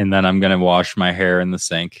better. And then I'm gonna wash my hair in the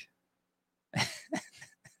sink.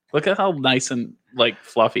 Look at how nice and like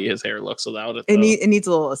fluffy his hair looks without it. It, though. it needs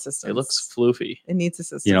a little assistance. It looks floofy. It needs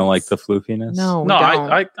assistance. You don't like the floofiness? No, No,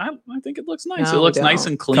 we don't. I think it looks nice. No, it looks we nice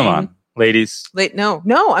don't. and clean. Come on, ladies. No.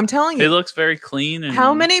 I'm telling It you. looks very clean. And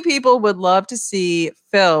How many people would love to see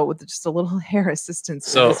Phil with just a little hair assistance?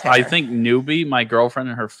 with So his hair? I think newbie, my girlfriend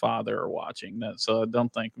and her father are watching that. So I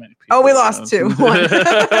don't think many people. Oh, we lost two. One.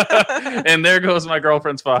 And there goes my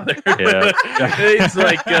girlfriend's father. Yeah. He's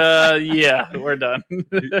like, yeah, we're done.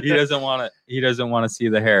 He doesn't want to. He doesn't want to see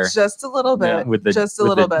the hair just a little bit. Yeah, with the just a with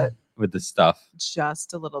little the- bit. with the stuff.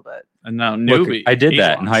 Just a little bit. And now Look, newbie. I did he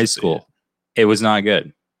that in wants high to see school. it. It was not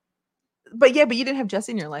good. But yeah, but you didn't have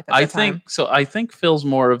Jesse in your life at I that time. think so. I think Phil's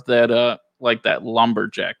more of that, like that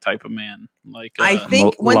lumberjack type of man. Like I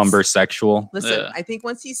think once- lumber sexual. Listen, Yeah. I think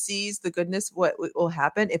once he sees the goodness, what will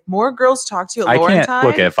happen if more girls talk to you I at can't Laurentide?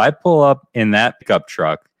 look. If I pull up in that pickup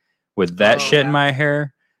truck with that Oh, shit in yeah. my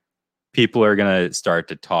hair, people are gonna start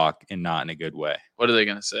to talk and not in a good way. what are they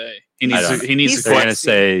gonna say? He I needs don't to. He needs He's to They're quit. gonna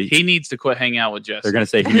say He needs to quit hanging out with Jesse. they're gonna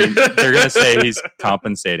say they're gonna say he's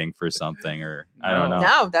compensating for something, or I don't know.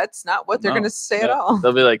 No, that's not what they're No. going to say at Yeah. all.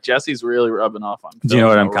 They'll be like, Jesse's really rubbing off on. Do you know Phil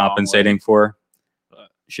what in I'm the wrong way." compensating for? What?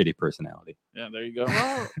 Shitty personality. Yeah, there you go.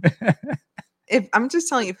 Well, if I'm just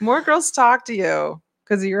telling you, if more girls talk to you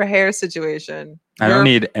because of your hair situation, I don't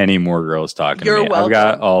you're- need any more girls talking to You're me. I've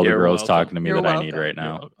got welcome. all the You're girls welcome. talking to me You're that I need welcome. right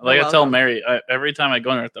now. Like You're I tell welcome. Mary, every time I go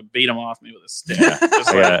in there, I have to beat him off me with a stick. Yeah, Just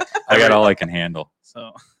I like- got all I can handle.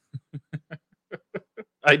 so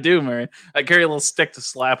I do, Mary. I carry a little stick to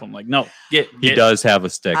slap him. Like, no, He get- does have a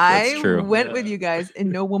stick. That's I true. went with you guys,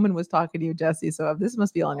 and no woman was talking to you, Jesse. So this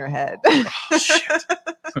must be all in your head. Oh, shit.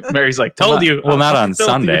 Mary's like, told Well, you. Well, not I on told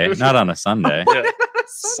Sunday. you. Not on a Sunday.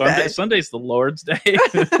 Yeah. Sunday's the Lord's Day.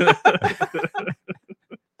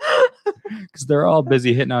 Because they're all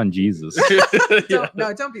busy hitting on Jesus. Yeah.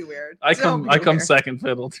 Don't be weird. I Don't come be I come weird. second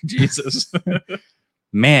fiddle to Jesus.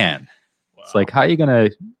 Man, it's like, how you gonna,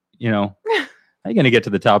 how you gonna get to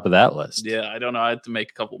the top of that list? yeah, I don't know. I had to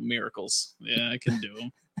make a couple miracles. Yeah, I can do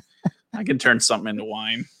them. I can turn something into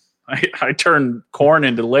wine. I turn corn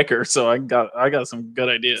into liquor, so I got some good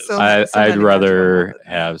ideas. So- I'd sometimes you rather have to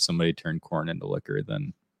have somebody turn corn into liquor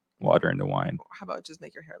than water into wine. How about just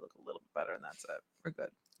make your hair look a little bit better, and that's it. We're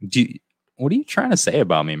good. What are you trying to say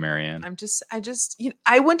about me, Marianne?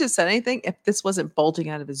 I wouldn't have said anything if this wasn't bulging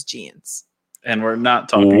out of his jeans. And we're not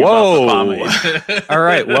talking Whoa. about the pomade. All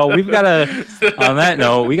right. Well, we've got to. On that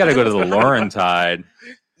note, we got to go to the Laurentide.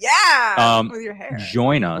 Yeah, with your hair.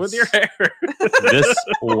 Join us with your hair. this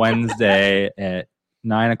Wednesday at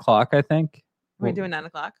 9:00. I think. We're doing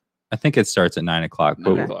 9:00. I think it starts at 9:00. But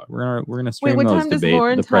 9 o'clock. we're gonna stream what those time does debate, the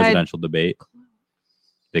Laurentide presidential debate.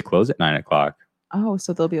 They close at 9:00. Oh,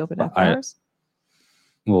 so they'll be open Well, after hours.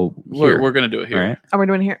 Well, We're gonna do it here. all right. Oh, we're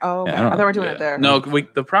doing it here. Oh, Yeah, okay. I don't I thought we were doing Yeah. it there. No,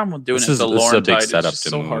 the problem with doing This it is- at the this is a big Laurentide setup is to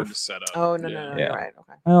so hard move. to set up. Oh no, Yeah. no, Yeah. you're right.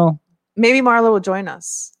 Okay. Well, Maybe Marla will join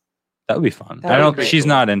us. that would be fun. That I would don't. be She's cool.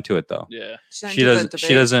 not into it though. Yeah. She's not She into the doesn't. She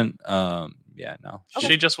debate. doesn't. Yeah. No.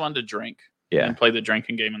 She just wanted to drink Yeah. and play the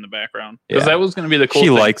drinking game in the background because Yeah. that was going to be the cool She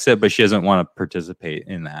thing. likes it, but she doesn't want to participate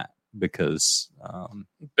in that because.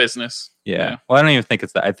 business. Yeah. Well, I don't even think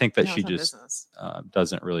it's that. I think that No, she it's not just business.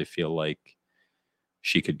 doesn't really feel like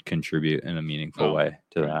she could contribute in a meaningful Oh, way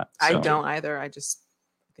to that. I So, don't either. I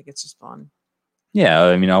think it's just fun. Yeah.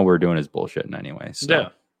 I mean, all we're doing is bullshitting anyway. So Yeah.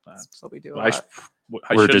 That's what we do. a I lot.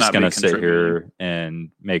 we're should just not be gonna sit contributing. here and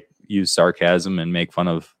use sarcasm and make fun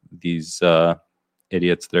of these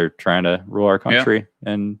idiots that are trying to rule our country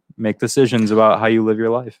and make decisions about how you live your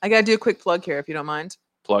life. I gotta do a quick plug here, if you don't mind.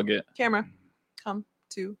 Plug it. Camera, come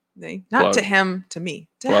to Not Plug. to him, to me.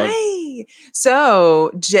 Plug. Hey.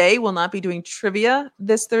 So Jay will not be doing trivia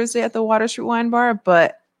this Thursday at the Water Street Wine Bar,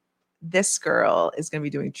 but this girl is going to be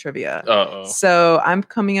doing trivia. Uh-oh. So I'm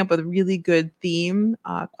coming up with really good theme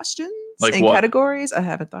questions Like and what? categories. I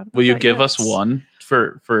haven't thought. About Will you that give yet. us one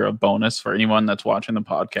for a bonus for anyone that's watching the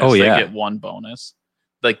podcast? Oh, yeah. They get one bonus.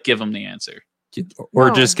 Like, give them the answer. Or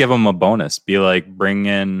No. just give them a bonus. Be like, bring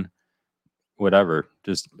in whatever.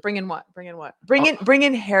 Just Bring in what? Bring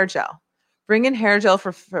in hair gel. Bring in hair gel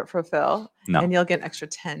for Phil, no. and you'll get an extra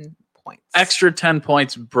 10 points. Extra 10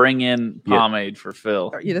 points. Bring in Yeah. pomade for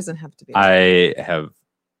Phil. It doesn't have to be. I have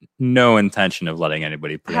no intention of letting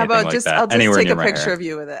anybody put How anything about like just that I'll just anywhere take near a my picture hair. of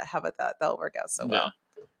you with it. How about that? That'll work out so Yeah. well.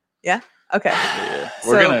 Yeah. Okay. Yeah.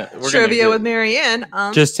 So trivia do- with Marianne.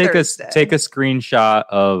 On Just take Thursday. a screenshot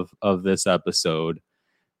of this episode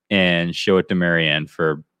and show it to Marianne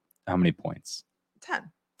for how many points?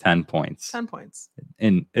 10. 10 points. 10 points.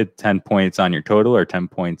 And 10 points on your total or 10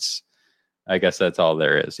 points. I guess that's all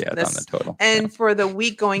there is. Yeah, it's on This- the total. And for the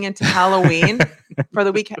week going into Halloween,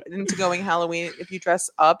 if you dress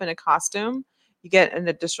up in a costume, you get an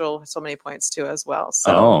additional so many points too as well.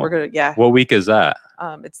 So Oh. we're gonna What week is that?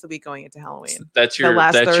 it's the week going into Halloween. That's your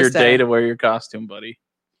last your Thursday. day to wear your costume, buddy.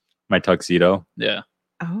 My tuxedo. Yeah.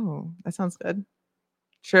 Oh, that sounds good.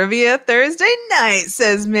 Trivia Thursday night,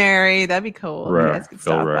 says Mary. That'd be cool. You Rare. guys could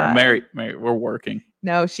Feel stop rare. by. Mary, we're working.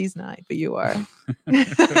 No, she's not, but you are.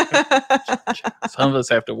 Some of us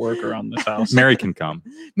have to work around this house. Mary can come.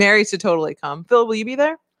 Mary should totally come. Phil, will you be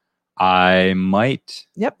there? I might,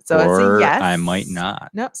 Yep. So it's or a yes. I might not.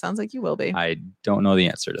 Nope. Sounds like you will be. I don't know the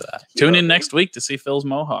answer to that. Tune in next week to see Phil's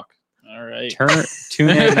mohawk. All right. Tune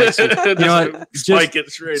in next week. You know what? Spike Just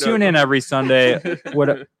it straight tune up. in every Sunday.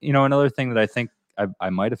 Another thing that I think I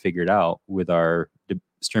might have figured out with our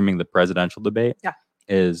streaming the presidential debate Yeah.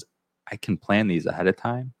 is I can plan these ahead of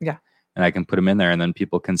time. Yeah. And I can put them in there and then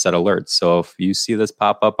people can set alerts. So if you see this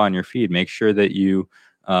pop up on your feed, make sure that you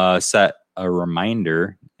set a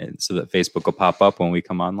reminder so that Facebook will pop up when we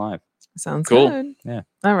come on live. Sounds Cool. good. Yeah.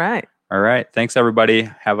 All right. All right. Thanks, everybody.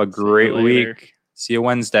 Have a great later. week. See you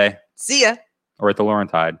Wednesday See ya. or at the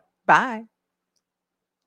Laurentide. Bye.